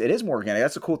is more organic.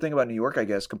 That's the cool thing about New York, I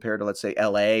guess, compared to let's say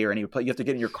L.A. or any place. You have to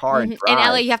get in your car and In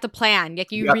drive. LA, you have to plan.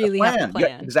 Like you have to really have to plan. Yeah,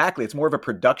 plan. exactly. It's more of a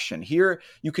production. Here,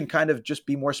 you can kind of just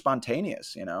be more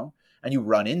spontaneous, and you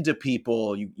run into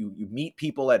people, you meet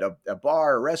people at a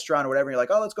bar or restaurant or whatever. And you're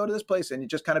like, oh, let's go to this place. And it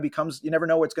just kind of becomes, you never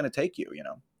know where it's going to take you.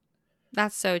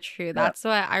 That's so true. Yeah. That's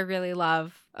what I really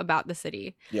love about the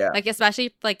city. Yeah. Like,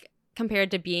 especially like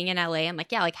compared to being in LA and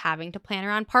like, yeah, like having to plan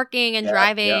around parking and Yeah,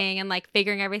 driving and like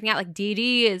figuring everything out. Like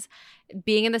DD is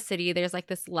being in the city. There's like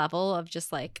this level of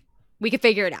just like, we could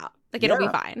figure it out. Like it'll be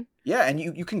fine. Yeah. And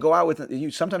you can go out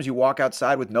sometimes you walk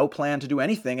outside with no plan to do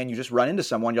anything and you just run into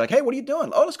someone. You're like, hey, what are you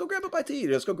doing? Oh, let's go grab a bite to eat.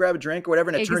 Let's go grab a drink or whatever.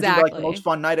 And it turns into like the most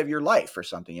fun night of your life or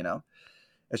something,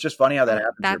 It's just funny how that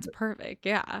happens. That's perfect.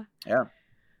 Yeah. Yeah.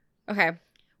 Okay.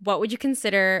 What would you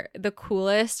consider the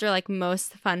coolest or like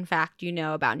most fun fact you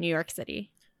know about New York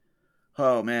City?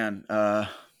 Oh man.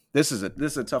 This is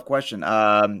a tough question.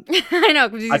 I know.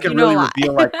 I can really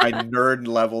reveal like my nerd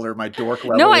level or my dork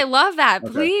level. No, I love that.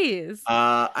 Okay. Please.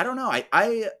 I don't know.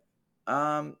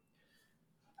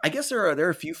 I guess there are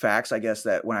a few facts, I guess,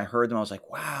 that when I heard them, I was like,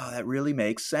 wow, that really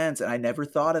makes sense. And I never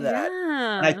thought of that.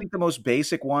 Yeah. And I think the most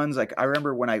basic ones, like I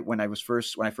remember when I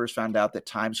first found out that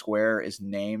Times Square is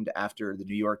named after the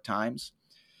New York Times.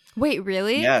 Wait,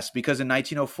 really? Yes, because in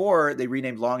 1904, they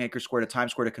renamed Longacre Square to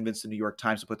Times Square to convince the New York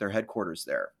Times to put their headquarters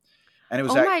there. And it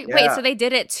was wait, so they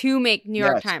did it to make New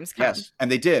York Times come. Yes,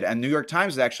 and they did. And New York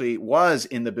Times actually was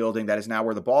in the building that is now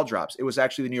where the ball drops. It was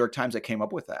actually the New York Times that came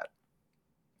up with that.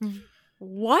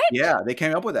 What? Yeah, they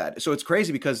came up with that. So it's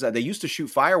crazy because they used to shoot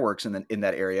fireworks in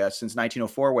that area since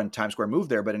 1904 when Times Square moved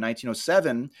there. But in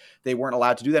 1907, they weren't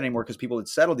allowed to do that anymore because people had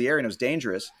settled the area and it was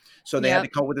dangerous. So they had to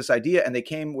come up with this idea, and they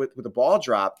came with a ball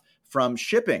drop from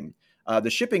shipping. The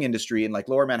shipping industry in like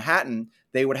Lower Manhattan,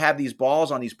 they would have these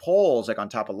balls on these poles, like on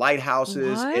top of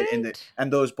lighthouses,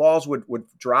 and those balls would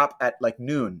drop at like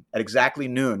noon, at exactly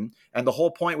noon. And the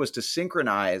whole point was to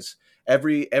synchronize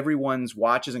everyone's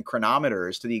watches and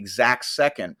chronometers to the exact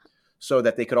second, so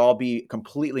that they could all be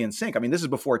completely in sync. I mean, this is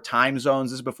before time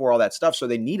zones, this is before all that stuff, so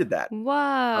they needed that.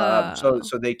 Wow. So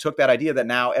they took that idea that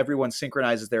now everyone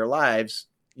synchronizes their lives,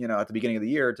 at the beginning of the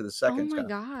year to the second. Oh my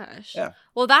gosh. Yeah.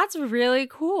 Well, that's really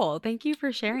cool. Thank you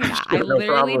for sharing that. Sure, I no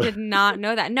literally problem. did not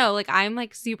know that. No, like I'm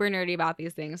like super nerdy about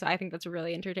these things, so I think that's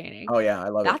really entertaining. Oh yeah, I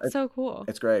love it. That's so cool.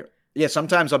 It's great. Yeah,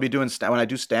 sometimes I'll be doing when I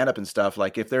do stand up and stuff,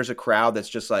 like if there's a crowd that's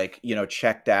just like,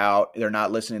 checked out, they're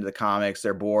not listening to the comics,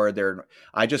 they're bored,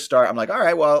 I'm like, all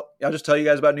right, well, I'll just tell you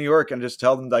guys about New York and just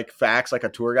tell them like facts like a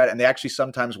tour guide. And they actually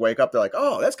sometimes wake up, they're like,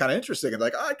 oh, that's kind of interesting. And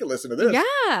like, oh, I can listen to this.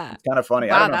 Yeah. It's kind of funny.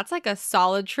 Wow, that's like a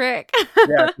solid trick.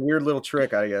 Yeah, it's a weird little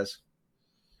trick, I guess.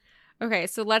 Okay,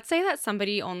 so let's say that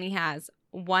somebody only has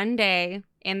one day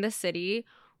in the city.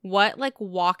 What like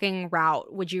walking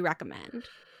route would you recommend?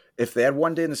 If they had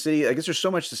one day in the city, I guess there's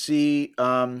so much to see.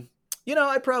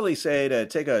 I'd probably say to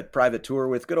take a private tour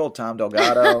with good old Tom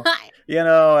Delgado.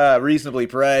 Reasonably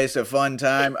priced, a fun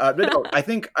time. But no, I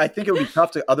think it would be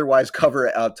tough to otherwise cover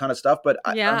a ton of stuff. But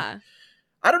yeah,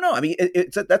 I don't know. I mean,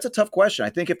 that's a tough question. I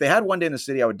think if they had one day in the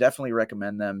city, I would definitely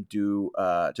recommend them to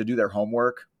do their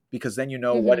homework, because then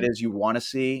what it is you want to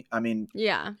see. I mean,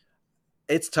 yeah.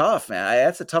 It's tough, man.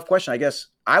 That's a tough question. I guess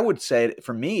I would say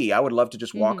for me, I would love to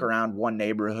just walk around one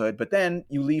neighborhood, but then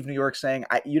you leave New York saying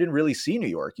you didn't really see New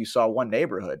York. You saw one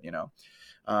neighborhood, you know.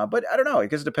 But I don't know. I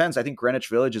guess it depends. I think Greenwich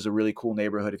Village is a really cool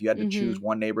neighborhood. If you had to choose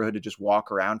one neighborhood to just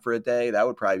walk around for a day, that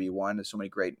would probably be one. There's so many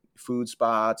great food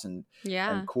spots and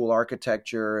cool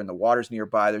architecture, and the water's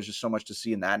nearby. There's just so much to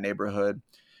see in that neighborhood.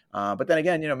 But then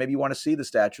again, you know, maybe you want to see the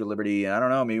Statue of Liberty. And I don't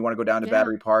know, maybe you want to go down to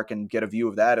Battery Park and get a view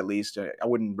of that at least. I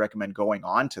wouldn't recommend going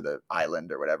onto the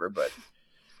island or whatever, but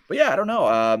yeah, I don't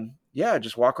know. Yeah,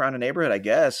 just walk around a neighborhood, I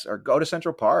guess, or go to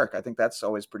Central Park. I think that's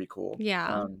always pretty cool.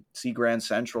 Yeah. See Grand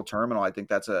Central Terminal. I think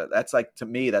that's like, to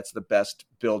me, that's the best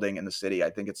building in the city. I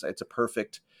think it's like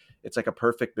a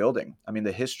perfect building. I mean,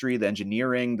 the history, the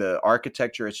engineering, the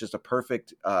architecture, it's just a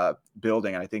perfect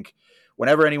building. And I think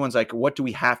whenever anyone's like, what do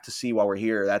we have to see while we're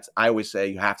here? I always say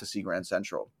you have to see Grand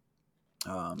Central.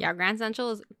 Grand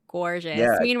Central is gorgeous.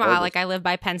 Yeah, Meanwhile, gorgeous. like I live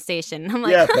by Penn Station. I'm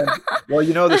like, well,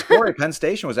 you know the story. Penn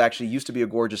Station used to be a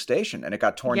gorgeous station, and it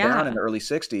got torn down in the early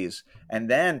 '60s. And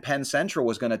then Penn Central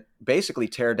was going to basically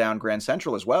tear down Grand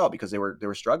Central as well because they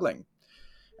were struggling.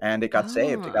 And it got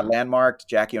saved. It got landmarked.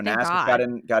 Jackie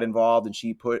Onassis got involved, and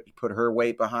she put her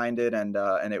weight behind it, and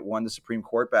it won the Supreme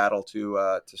Court battle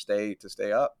to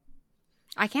stay up.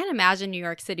 I can't imagine New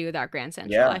York City without Grand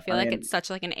Central. Yeah, I feel like it's such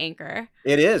like an anchor.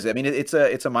 It is. I mean, it's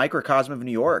a microcosm of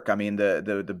New York. I mean,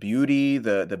 the beauty,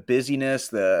 the busyness,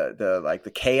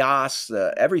 the chaos,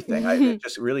 everything. It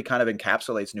just really kind of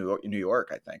encapsulates New York,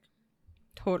 I think.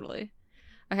 Totally.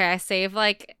 Okay, I saved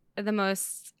like the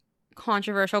most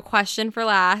controversial question for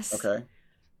last. Okay.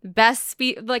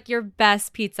 Your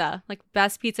best pizza, like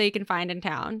best pizza you can find in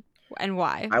town. And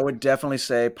why? I would definitely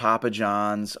say Papa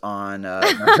John's on.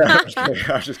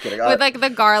 I'm just kidding. With like the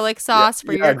garlic sauce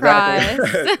for your crust.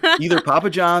 Either Papa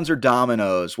John's or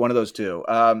Domino's, one of those two.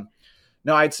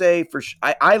 No, I'd say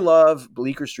I love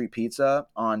Bleecker Street Pizza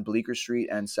on Bleecker Street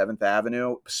and 7th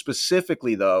Avenue,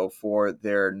 specifically though for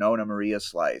their Nonna Maria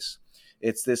slice.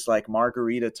 It's this like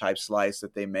margarita type slice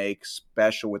that they make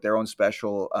special with their own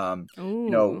special,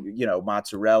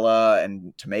 mozzarella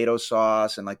and tomato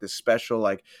sauce and like this special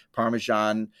like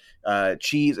Parmesan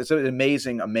cheese. It's an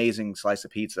amazing slice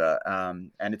of pizza.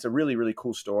 And it's a really, really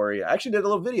cool story. I actually did a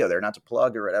little video there, not to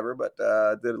plug or whatever, but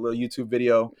did a little YouTube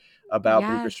video about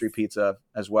Bleecker Street Pizza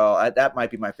as well. That might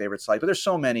be my favorite slice, but there's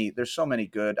so many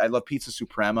good. I love Pizza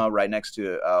Suprema right next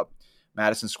to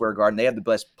Madison Square Garden. They have the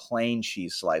best plain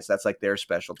cheese slice. That's like their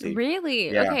specialty.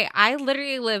 Really? Yeah. Okay. I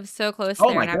literally live so close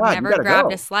there, and I've never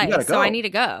grabbed a slice, so I need to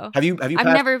go. Have you? I've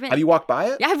never been. Have you walked by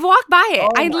it? Yeah, I've walked by it. Oh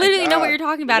I literally know what you're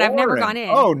talking about. I've never gone in.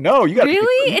 Oh no, you got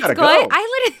really? It's good. Go.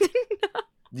 I literally didn't know.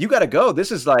 You got to go.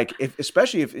 This is like,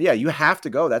 especially if you have to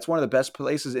go. That's one of the best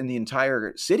places in the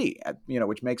entire city,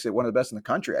 which makes it one of the best in the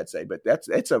country, I'd say. But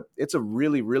it's a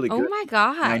really, really good. Oh my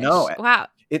gosh. I know. Wow.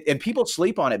 And people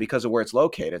sleep on it because of where it's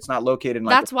located. It's not located in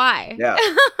That's why. Yeah.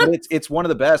 But it's one of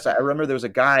the best. I remember there was a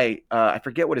guy, I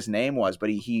forget what his name was, but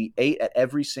he ate at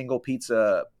every single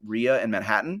pizzeria in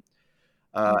Manhattan.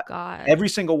 Oh God. Every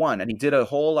single one. And he did a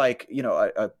whole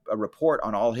a report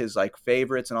on all his like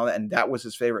favorites and all that. And that was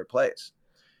his favorite place.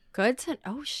 Good to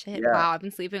oh shit. Yeah. Wow, I've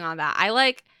been sleeping on that. I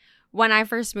like when I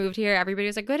first moved here, everybody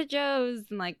was like, go to Joe's,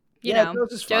 and like,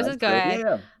 Joe's is good.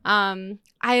 Yeah.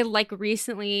 I like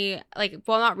recently,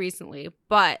 not recently,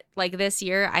 but like this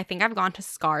year, I think I've gone to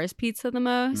Scar's Pizza the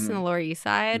most in the Lower East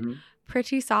Side. Mm-hmm.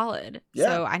 Pretty solid. Yeah.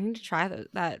 So I need to try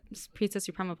that Pizza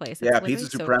Suprema place. It's Pizza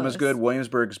Suprema is good.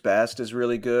 Williamsburg's Best is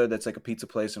really good. That's like a pizza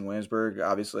place in Williamsburg,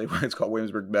 obviously. It's called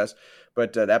Williamsburg Best.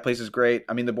 But that place is great.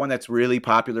 I mean, the one that's really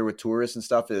popular with tourists and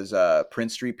stuff is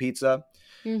Prince Street Pizza.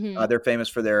 Mm-hmm. They're famous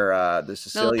for their the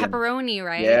Sicilian. The pepperoni,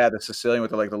 right? Yeah, the Sicilian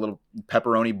with the little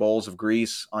pepperoni bowls of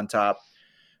grease on top.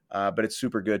 But it's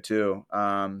super good too.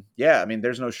 I mean,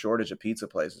 there's no shortage of pizza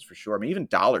places for sure. I mean, even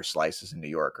dollar slices in New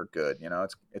York are good.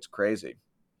 It's crazy.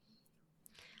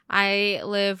 I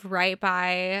live right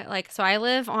by so I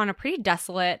live on a pretty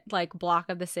desolate block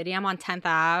of the city. I'm on 10th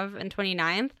Ave and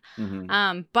 29th.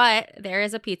 Mm-hmm. But there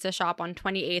is a pizza shop on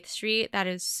 28th Street that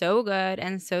is so good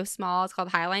and so small. It's called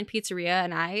Highline Pizzeria,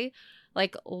 and I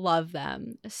love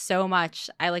them so much.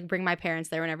 I bring my parents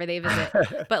there whenever they visit.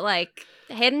 But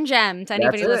hidden gem to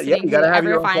anybody listening who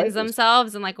ever finds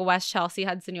themselves in West Chelsea,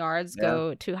 Hudson Yards,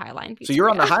 go to Highline Pizzeria. So you're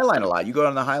on the Highline a lot. You go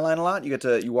on the Highline a lot?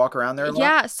 You walk around there a lot?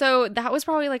 Yeah, so that was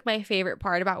probably my favorite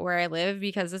part about where I live,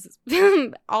 because this is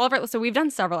so we've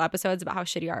done several episodes about how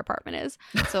shitty our apartment is.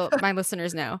 So my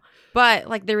listeners know.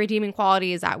 But the redeeming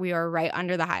quality is that we are right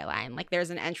under the Highline.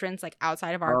 There's an entrance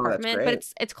outside of our apartment, but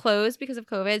it's closed because of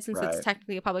COVID since it's is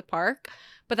technically a public park.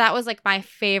 But that was like my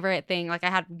favorite thing. Like I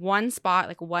had one spot,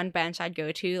 like one bench I'd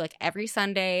go to like every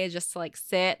Sunday just to like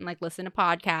sit and like listen to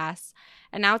podcasts.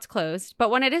 And now it's closed. But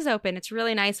when it is open, it's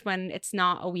really nice when it's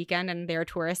not a weekend and there are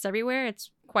tourists everywhere. It's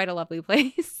quite a lovely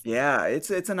place. Yeah, it's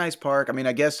a nice park. I mean,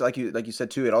 I guess like you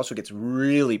said too, it also gets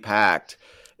really packed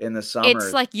in the summer.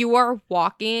 It's like you are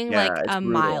walking Yeah, like it's a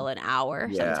brutal. mile an hour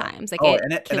Yeah. sometimes. Like Oh, it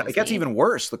and it kills gets me. even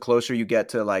worse the closer you get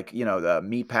to like, the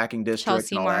meat packing district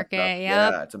Chelsea and all that Market, stuff.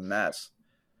 yep. Yeah, it's a mess.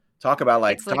 Talk about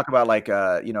It's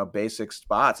like basic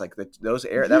spots like that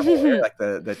whole area, like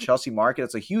the Chelsea Market.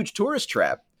 It's a huge tourist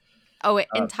trap. oh, it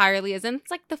entirely is. And it's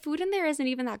like the food in there isn't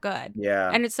even that good. Yeah,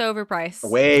 And it's so overpriced.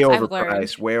 way I've learned.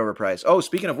 overpriced. Way overpriced. Oh,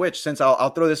 speaking of which, since I'll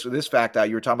throw this fact out.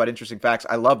 You were talking about interesting facts.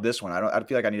 I love this one. I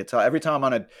feel like I need to tell every time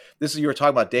I'm on you were talking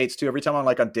about dates too. Every time I'm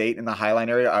like on date in the Highline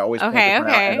area, I always point this one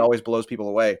out, and it always blows people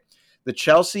away. The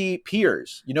Chelsea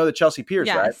Piers. You know the Chelsea Piers,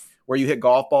 Yes. right? Where you hit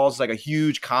golf balls, it's like a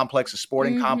huge complex, a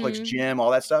sporting complex, gym,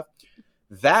 all that stuff.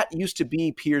 That used to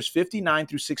be Piers 59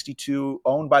 through 62,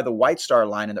 owned by the White Star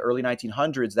Line in the early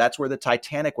 1900s. That's where the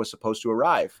Titanic was supposed to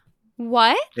arrive.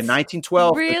 What? In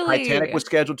 1912, Really? the Titanic was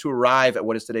scheduled to arrive at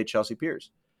what is today Chelsea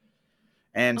Piers.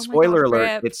 And Oh my spoiler God, alert,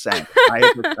 rip. it sank. I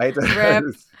hate to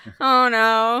Rip. Oh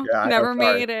no. Yeah, I know, Never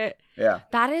sorry. made it. Yeah.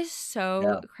 That is so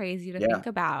Yeah. crazy to Yeah. think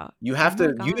about. You have Oh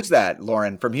to my use gosh. that,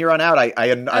 Lauren. From here on out,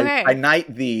 I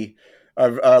knight thee. All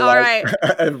right.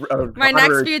 My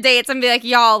next few dates, I'm gonna be like,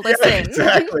 y'all, listen. Yeah,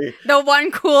 exactly. The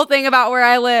one cool thing about where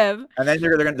I live. And then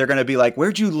they're gonna be like,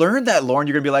 "Where'd you learn that, Lauren?"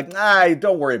 You're gonna be like, "Nah,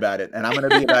 don't worry about it." And I'm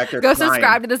gonna be back there. Go crying.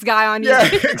 subscribe to this guy on Yeah,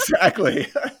 YouTube. exactly.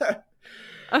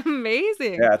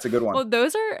 Amazing. Yeah, it's a good one. Well,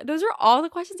 those are all the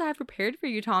questions I have prepared for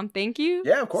you, Tom. Thank you.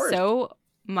 Yeah, of course. So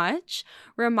much.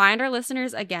 Remind our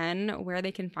listeners again where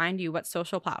they can find you, what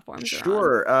social platforms you're on.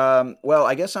 Sure. Well,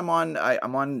 I guess I'm on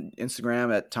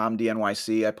Instagram at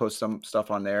TomDNYC. I post some stuff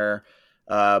on there.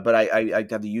 But I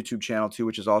have the YouTube channel too,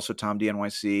 which is also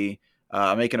TomDNYC.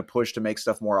 I'm making a push to make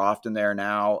stuff more often there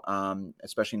now,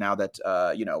 especially now that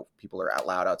people are out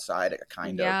loud outside,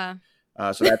 kind of. Yeah.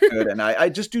 So that's good. And I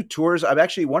just do tours. I've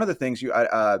actually, one of the things you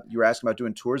were asking about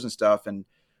doing tours and stuff, and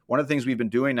one of the things we've been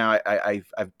doing now,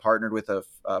 I've partnered with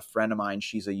a friend of mine.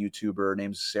 She's a YouTuber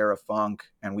named Sarah Funk,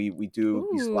 and we do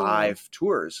these live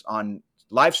tours on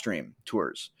live stream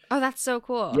tours. Oh, that's so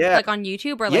cool. Yeah. Like on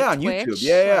YouTube or like on Twitch? YouTube.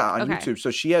 Yeah, on Okay. YouTube.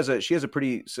 So she has a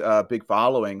pretty big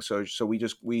following. So we do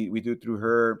it through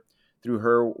her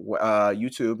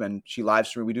YouTube, and she live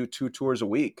stream. We do 2 tours a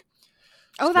week.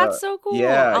 Oh, that's so cool.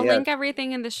 yeah, I'll yeah. link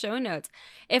everything in the show notes.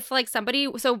 If like so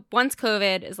once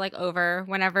COVID is like over,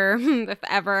 whenever, if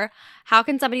ever, how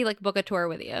can somebody like book a tour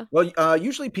with you? Well,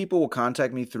 usually people will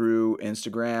contact me through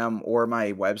Instagram or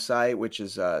my website, which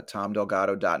is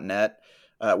tomdelgado.net.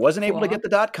 Wasn't able to Cool. get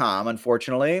the .com,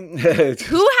 unfortunately. Who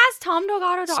has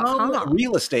TomDelgado.com? Some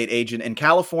real estate agent in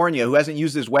California who hasn't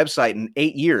used his website in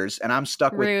 8 years, and I'm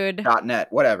stuck with Rude.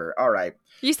 .net. Whatever. All right.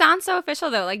 You sound so official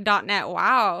though, like .net.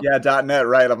 Wow. Yeah, .net,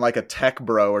 right. I'm like a tech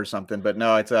bro or something, but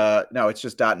no, it's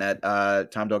just .net,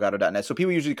 TomDelgado.net. So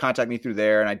people usually contact me through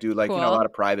there, and I do a Cool. lot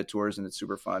of private tours, and it's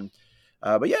super fun.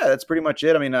 But yeah, that's pretty much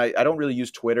it. I mean, I don't really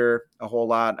use Twitter a whole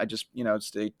lot. I just,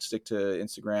 stick to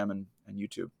Instagram and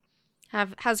YouTube.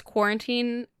 Has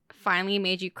quarantine finally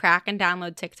made you crack and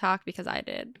download TikTok? Because I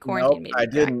did. Quarantine made me I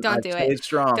didn't. crack. Don't do it.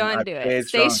 Strong. Don't I do stayed it.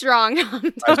 Stay strong. Don't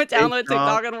stayed download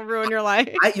strong. TikTok. It'll ruin your life.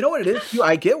 You know what it is too?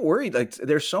 I get worried. Like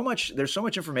there's so much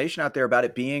information out there about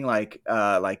it being like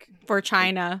For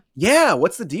China. yeah.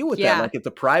 What's the deal with Yeah. that? Like if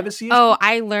the privacy. Oh,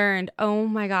 I learned. Oh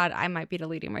my God. I might be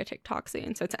deleting my TikTok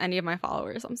soon. So to any of my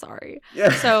followers, I'm sorry.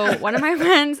 Yeah. So one of my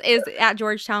friends is at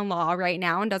Georgetown Law right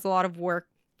now and does a lot of work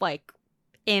like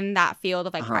in that field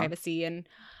of like privacy. And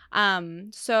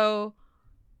so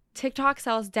TikTok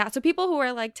sells data. So people who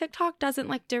are like, TikTok doesn't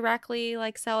like directly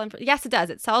like sell. Yes, it does.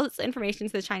 It sells information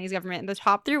to the Chinese government. And the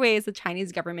top 3 ways the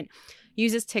Chinese government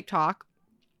uses TikTok.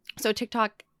 So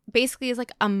TikTok basically is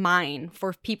like a mine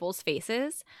for people's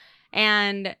faces.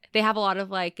 And they have a lot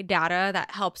of like data that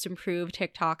helps improve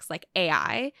TikTok's like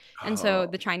AI. And so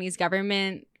the Chinese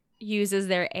government uses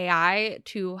their AI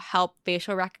to help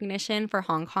facial recognition for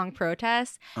Hong Kong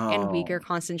protests and Uyghur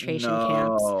concentration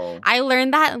camps. I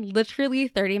learned that literally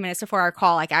 30 minutes before our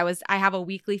call. Like I have a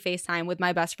weekly FaceTime with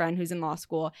my best friend who's in law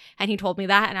school, and he told me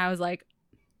that, and I was like,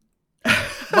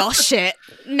 well, shit.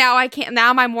 Now I can't.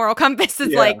 Now my moral compass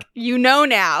is like,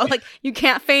 now. Like you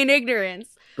can't feign ignorance.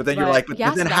 But then you're like, but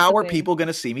then how are people going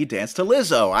to see me dance to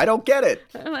Lizzo? I don't get it.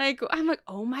 I'm like,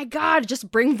 oh my God,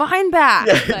 just bring Vine back.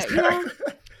 Yeah, But, exactly.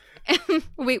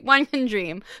 Wait, one can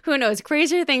dream. Who knows?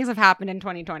 Crazier things have happened in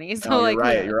 2020. So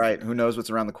You're right. Who knows what's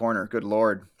around the corner? Good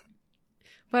Lord.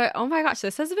 But oh my gosh,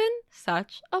 this has been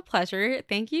such a pleasure.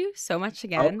 Thank you so much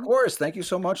Of again. course. Thank you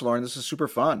so much, Lauren. This is super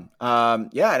fun.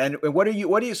 Yeah. And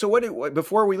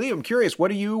before we leave, I'm curious,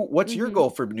 what's your Hmm. goal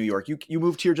for New York? You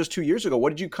moved here just 2 years ago. What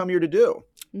did you come here to do?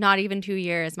 Not even 2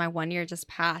 years. My 1 year just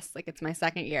passed. Like it's my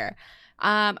second year.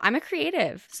 I'm a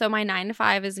creative. So my 9 to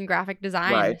 5 is in graphic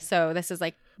design. Right. So this is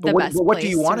like But the best what do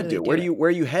you place to want to really do? do it. Where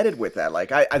are you headed with that?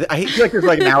 Like I feel like there's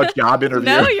like now a job interview.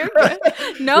 No, you're good.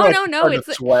 No, You're like no, no. starting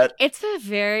to sweat. It's a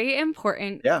very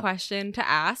important Yeah. question to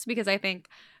ask because I think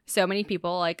so many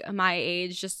people like my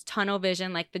age just tunnel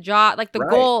vision like the job like the Right.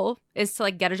 goal is to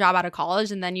like get a job out of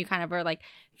college and then you kind of are like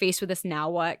faced with this now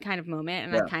what kind of moment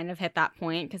and Yeah. I've kind of hit that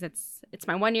point because it's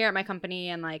my 1 year at my company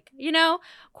and like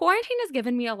quarantine has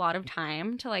given me a lot of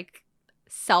time to like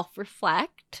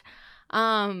self-reflect.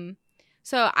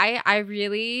 So I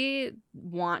really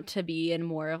want to be in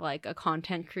more of like a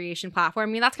content creation platform.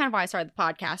 I mean, that's kind of why I started the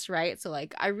podcast, right? So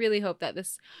like I really hope that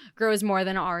this grows more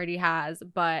than it already has,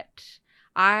 but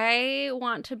I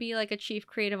want to be like a chief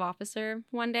creative officer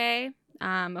one day.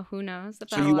 Who knows if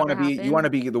So that'll ever happen. you want to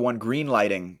be the one green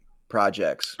lighting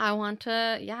projects. I want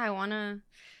to, yeah, I want to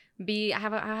be. I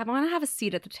want to have a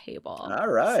seat at the table. All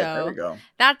right. There we So go.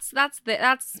 that's that's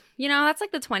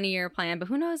like the 20-year plan. But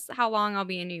who knows how long I'll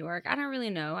be in New York? I don't really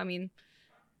know. I mean,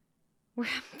 we're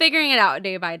figuring it out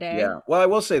day by day. Yeah. Well, I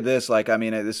will say this, like, I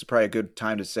mean, this is probably a good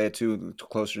time to say it too,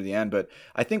 closer to the end, but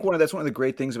I think that's one of the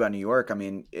great things about New York. I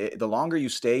mean, the longer you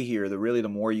stay here, the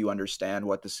more you understand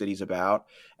what the city's about.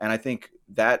 And I think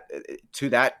that to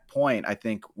that point, I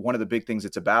think one of the big things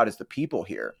it's about is the people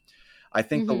here. I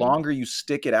think the Mhm. longer you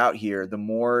stick it out here, the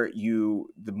more you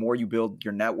build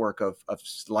your network of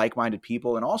like-minded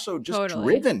people and also just Totally.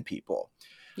 driven people.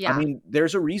 Yeah. I mean,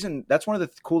 there's a reason. That's one of the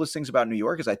coolest things about New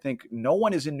York is I think no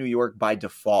one is in New York by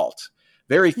default.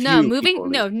 Very few.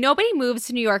 Nobody moves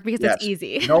to New York because Yes. it's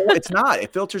easy. No, it's not.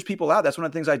 It filters people out. That's one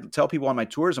of the things I tell people on my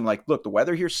tours. I'm like, look, the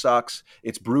weather here sucks.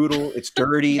 It's brutal. It's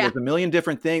dirty. Yeah. There's a million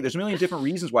different things. There's a million different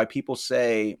reasons why people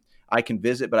say I can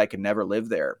visit, but I can never live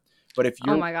there. But if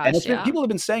you're, Oh my gosh, yeah. people have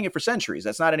been saying it for centuries.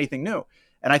 That's not anything new.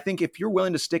 And I think if you're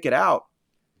willing to stick it out,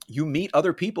 you meet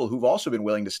other people who've also been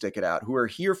willing to stick it out, who are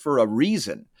here for a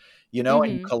reason,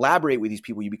 and you collaborate with these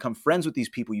people. You become friends with these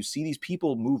people. You see these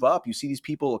people move up. You see these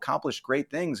people accomplish great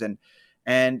things. And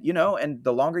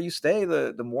the longer you stay,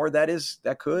 the more that is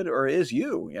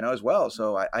you, as well.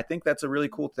 So I think that's a really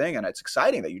cool thing. And it's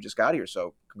exciting that you just got here.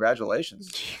 So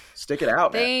congratulations. Stick it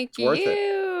out, man. Thank It's worth it.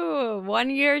 you. 1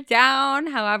 year down,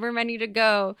 however many to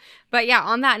go. But yeah,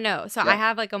 on that note, so Yeah. I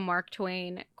have like a Mark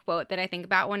Twain quote that I think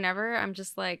about whenever I'm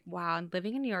just like, wow,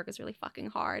 living in New York is really fucking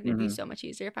hard. It'd be so much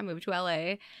easier if I moved to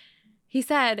LA. He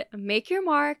said, make your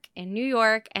mark in New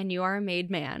York and you are a made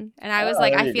man. And I was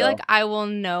like, there I you feel go. like I will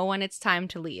know when it's time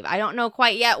to leave. I don't know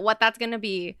quite yet what that's going to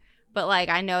be, but like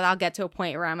I know I'll get to a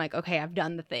point where I'm like, okay, I've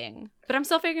done the thing. But I'm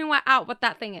still figuring out what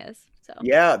that thing is. So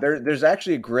Yeah, there's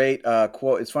actually a great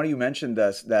quote. It's funny you mentioned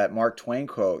that Mark Twain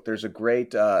quote. There's a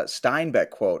great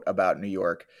Steinbeck quote about New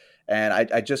York, and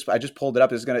I just pulled it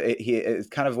up. It's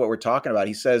kind of what we're talking about.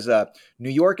 He says,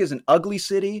 "New York is an ugly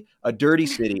city, a dirty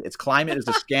city. Its climate is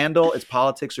a scandal. Its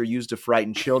politics are used to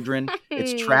frighten children.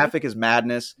 Its traffic is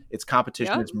madness. Its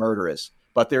competition Yep. is murderous.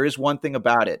 But there is one thing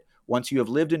about it: once you have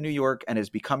lived in New York and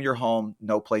has become your home,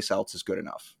 no place else is good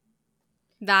enough."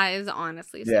 that is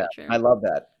honestly so Yeah, true. I love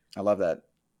that.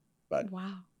 But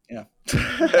Wow. yeah,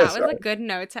 That was Sorry. a good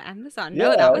note to end this on. Yeah,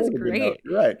 No, that was a good note. great.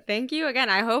 You're right. Thank you again.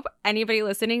 I hope anybody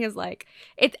listening is like,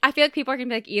 I feel like people are going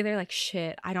to be like, either like,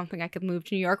 shit, I don't think I could move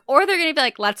to New York, or they're going to be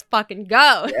like, let's fucking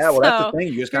go. Yeah, well, that's the thing.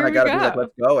 You just kind here of we got to be like, go.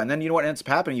 let's go. And then you know what ends up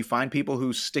happening? You find people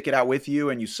who stick it out with you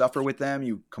and you suffer with them.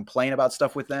 You complain about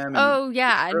stuff with them. And Oh,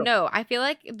 yeah. True. No, I feel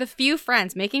like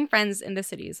making friends in the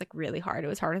city is like really hard. It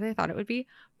was harder than I thought it would be.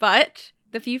 But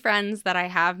the few friends that I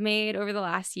have made over the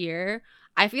last year,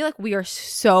 I feel like we are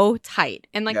so tight.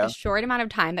 And like Yeah. the short amount of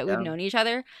time that we've Yeah. known each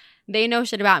other, they know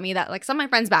shit about me that like some of my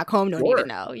friends back home don't Sure. even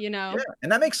know, Yeah,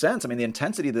 and that makes sense. I mean, the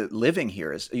intensity that living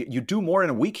here is, you do more in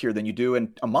a week here than you do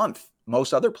in a month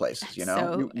most other places. You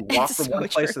walk it's from so one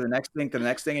place true. to the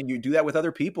next thing, and you do that with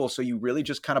other people. So you really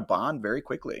just kind of bond very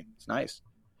quickly. It's nice.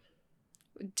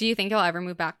 Do you think you'll ever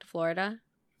move back to Florida?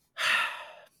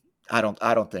 I don't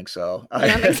think so. You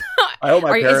don't think so? I hope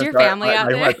my parents Is your family out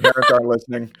I hope my there? parents aren't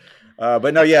listening.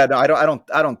 But no, yeah, no, I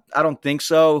don't think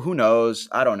so. Who knows?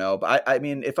 I don't know. But I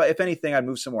mean, if anything, I'd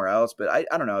move somewhere else. But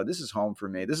I don't know. This is home for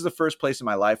me. This is the first place in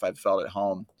my life I've felt at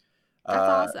home. That's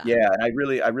awesome. Yeah, and I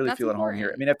really That's feel at home here.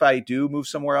 I important. mean, if I do move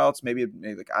somewhere else, maybe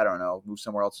like, I don't know, move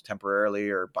somewhere else temporarily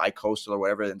or bi-coastal or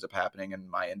whatever ends up happening in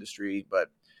my industry. But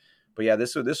yeah,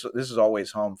 this is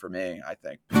always home for me, I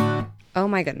think. Oh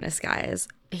my goodness, guys.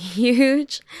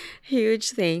 Huge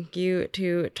thank you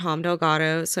to Tom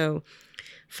Delgado. So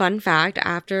fun fact,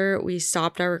 after we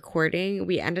stopped our recording,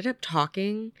 we ended up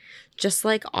talking just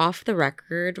like off the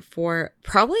record for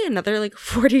probably another like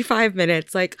 45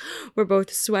 minutes. Like we're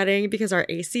both sweating because our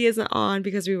AC isn't on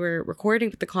because we were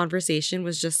recording, but the conversation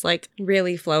was just like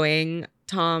really flowing.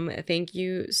 Tom, thank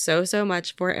you so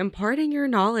much for imparting your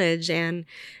knowledge and,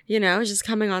 you know, just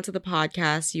coming onto the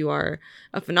podcast. You are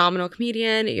a phenomenal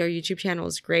comedian. Your YouTube channel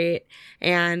is great.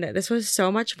 And this was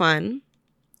so much fun.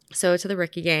 So to the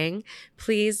Ricky gang,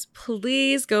 please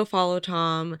go follow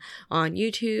Tom on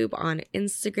YouTube, on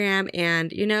Instagram.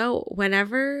 And, you know,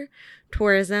 whenever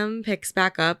tourism picks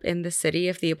back up in the city,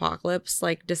 if the apocalypse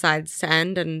like decides to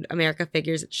end and America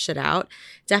figures its shit out,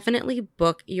 definitely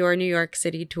book your New York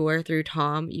City tour through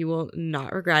Tom. You will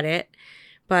not regret it.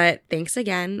 But thanks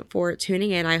again for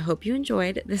tuning in. I hope you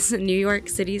enjoyed this New York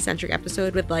City centric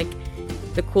episode with like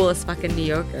the coolest fucking New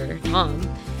Yorker, Tom.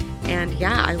 And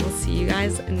yeah, I will see you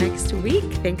guys next week.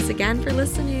 Thanks again for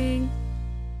listening.